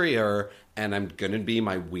von Trier, and I'm going to be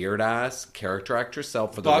my weird-ass character actor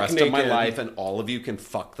self for the rest of my life, and all of you can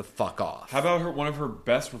fuck the fuck off. How about one of her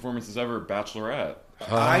best performances ever, Bachelorette?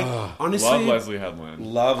 I honestly love Leslie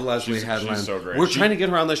Headland. She's so great. We're trying to get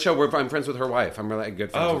her on the show. I'm friends with her wife. I'm really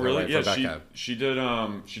good friends with her wife, Yeah, Rebecca. she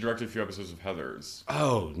did. She directed a few episodes of Heathers.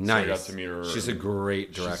 Oh, nice. So I got to meet her. She's a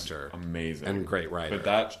great director. She's amazing. And great writer. But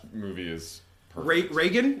that movie is perfect.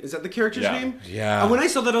 Reagan? Is that the character's name? Yeah. And when I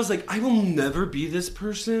saw that, I was like, I will never be this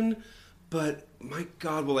person, but my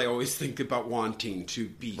God, will I always think about wanting to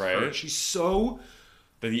be her. She's so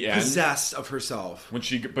the end, possessed of herself. When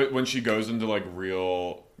she goes into like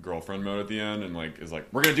real girlfriend mode at the end and like is like,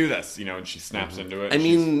 we're gonna do this, and she snaps into it. I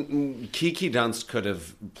mean, Kiki Dunst could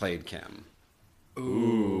have played Kim.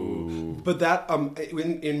 Ooh. But that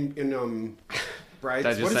in Brides, Did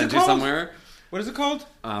I just what is send it you called? somewhere? What is it called?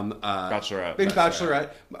 Bachelorette. In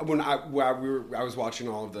Bachelorette, when I was watching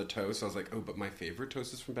all of the toasts, I was like, oh, but my favorite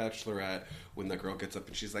toast is from Bachelorette. When the girl gets up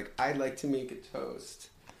and she's like, I'd like to make a toast.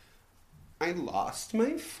 I lost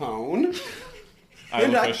my phone.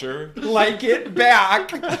 And I Fisher? like it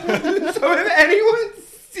back. So if anyone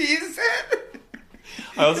sees it.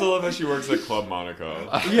 I also love how she works at Club Monaco.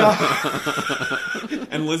 Yeah.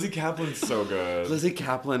 And Lizzie Kaplan's so good. Lizzie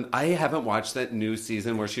Kaplan, I haven't watched that new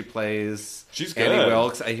season where she plays She's good. Annie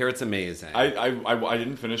Wilkes. I hear it's amazing. I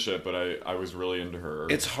didn't finish it, but I was really into her.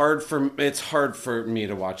 It's hard for me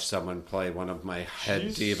to watch someone play one of my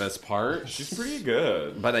head diva's parts. She's pretty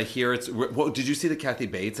good. But I hear it's... Well, did you see that Kathy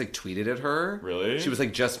Bates tweeted at her? Really? She was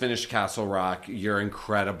like, just finished Castle Rock. You're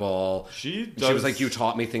incredible. She was like, you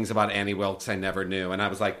taught me things about Annie Wilkes I never knew. And I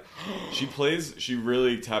was like... She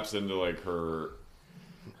really taps into like her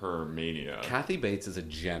mania. Kathy Bates is a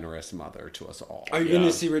generous mother to us all. Are you going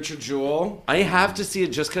to see Richard Jewell? I have to see it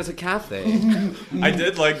just because of Kathy. I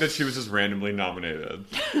did like that she was just randomly nominated.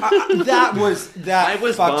 I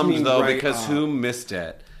was bummed though right because up. who missed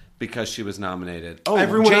it because she was nominated? Oh,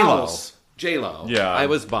 Everyone else. J-Lo. Yeah. I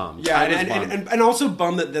was bummed. Yeah, I was bummed. and also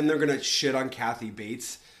bummed that then they're going to shit on Kathy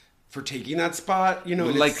Bates for taking that spot.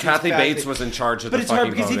 And Like it's Kathy bad Bates thing. was in charge of but the it's hard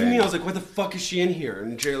fucking because even voting. me, I was like, what the fuck is she in here?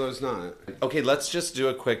 And J-Lo's not. Okay, let's just do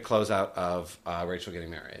a quick closeout of Rachel getting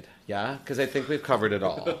married. Yeah? Because I think we've covered it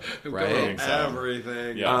all. Right?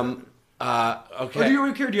 Everything. Yeah. Oh, Okay. do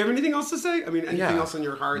you care? Do you have anything else to say? I mean, anything else on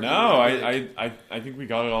your heart? No, I think we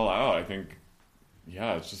got it all out. I think,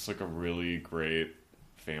 it's just like a really great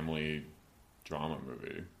family drama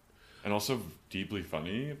movie. And also deeply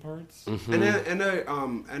funny at parts. Mm-hmm.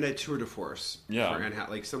 And a tour de force. Yeah. For Anne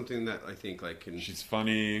like something that I think like can. She's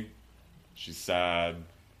funny. She's sad.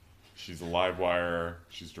 She's a live wire.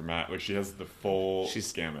 She's dramatic. Like she has the full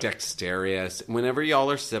gamut. Dexterous. Whenever y'all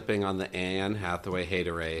are sipping on the Anne Hathaway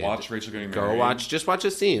haterade, Watch Rachel Getting Married. Just watch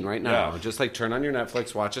a scene right now. Yeah. Just like turn on your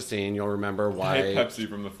Netflix, watch a scene. You'll remember why. Diet Pepsi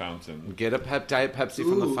from the fountain. Get a Diet Pepsi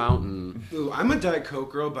from the fountain. Ooh, I'm a Diet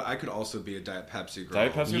Coke girl, but I could also be a Diet Pepsi girl.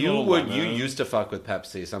 Diet Pepsi. You used to fuck with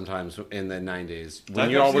Pepsi sometimes in the 90s when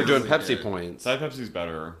you all were doing Pepsi points. Diet Pepsi's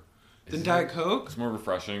better. Than Diet Coke? It's more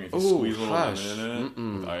refreshing. If you squeeze a little lemon in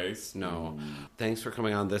it with ice. No. Thanks for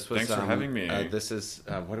coming on. Thanks for having me. This is,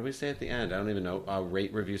 what do we say at the end? I don't even know.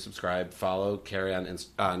 Rate, review, subscribe, follow Carey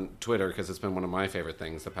on Twitter because it's been one of my favorite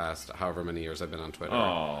things the past however many years I've been on Twitter.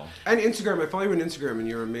 Oh. And Instagram. I follow you on Instagram and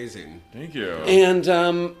you're amazing. Thank you. And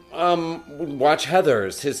watch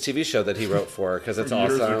Heathers, his TV show that he wrote for because it's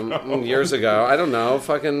awesome. Years ago. I don't know.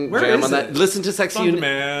 Fucking Where jam is on that. it? Listen to Sexy Unique.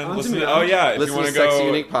 Oh, yeah. If Listen you want to to go. Sexy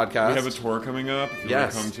Unique podcast. We have a tour coming up. If you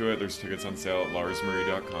Yes. want to come to it, there's tickets on sale at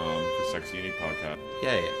larsmarie.com for Sexy Unique Podcast.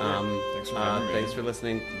 Yay. Thanks for having me. Thanks for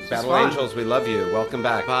listening. was Battle fun. Angels, we love you. Welcome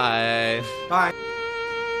back. Bye. Bye.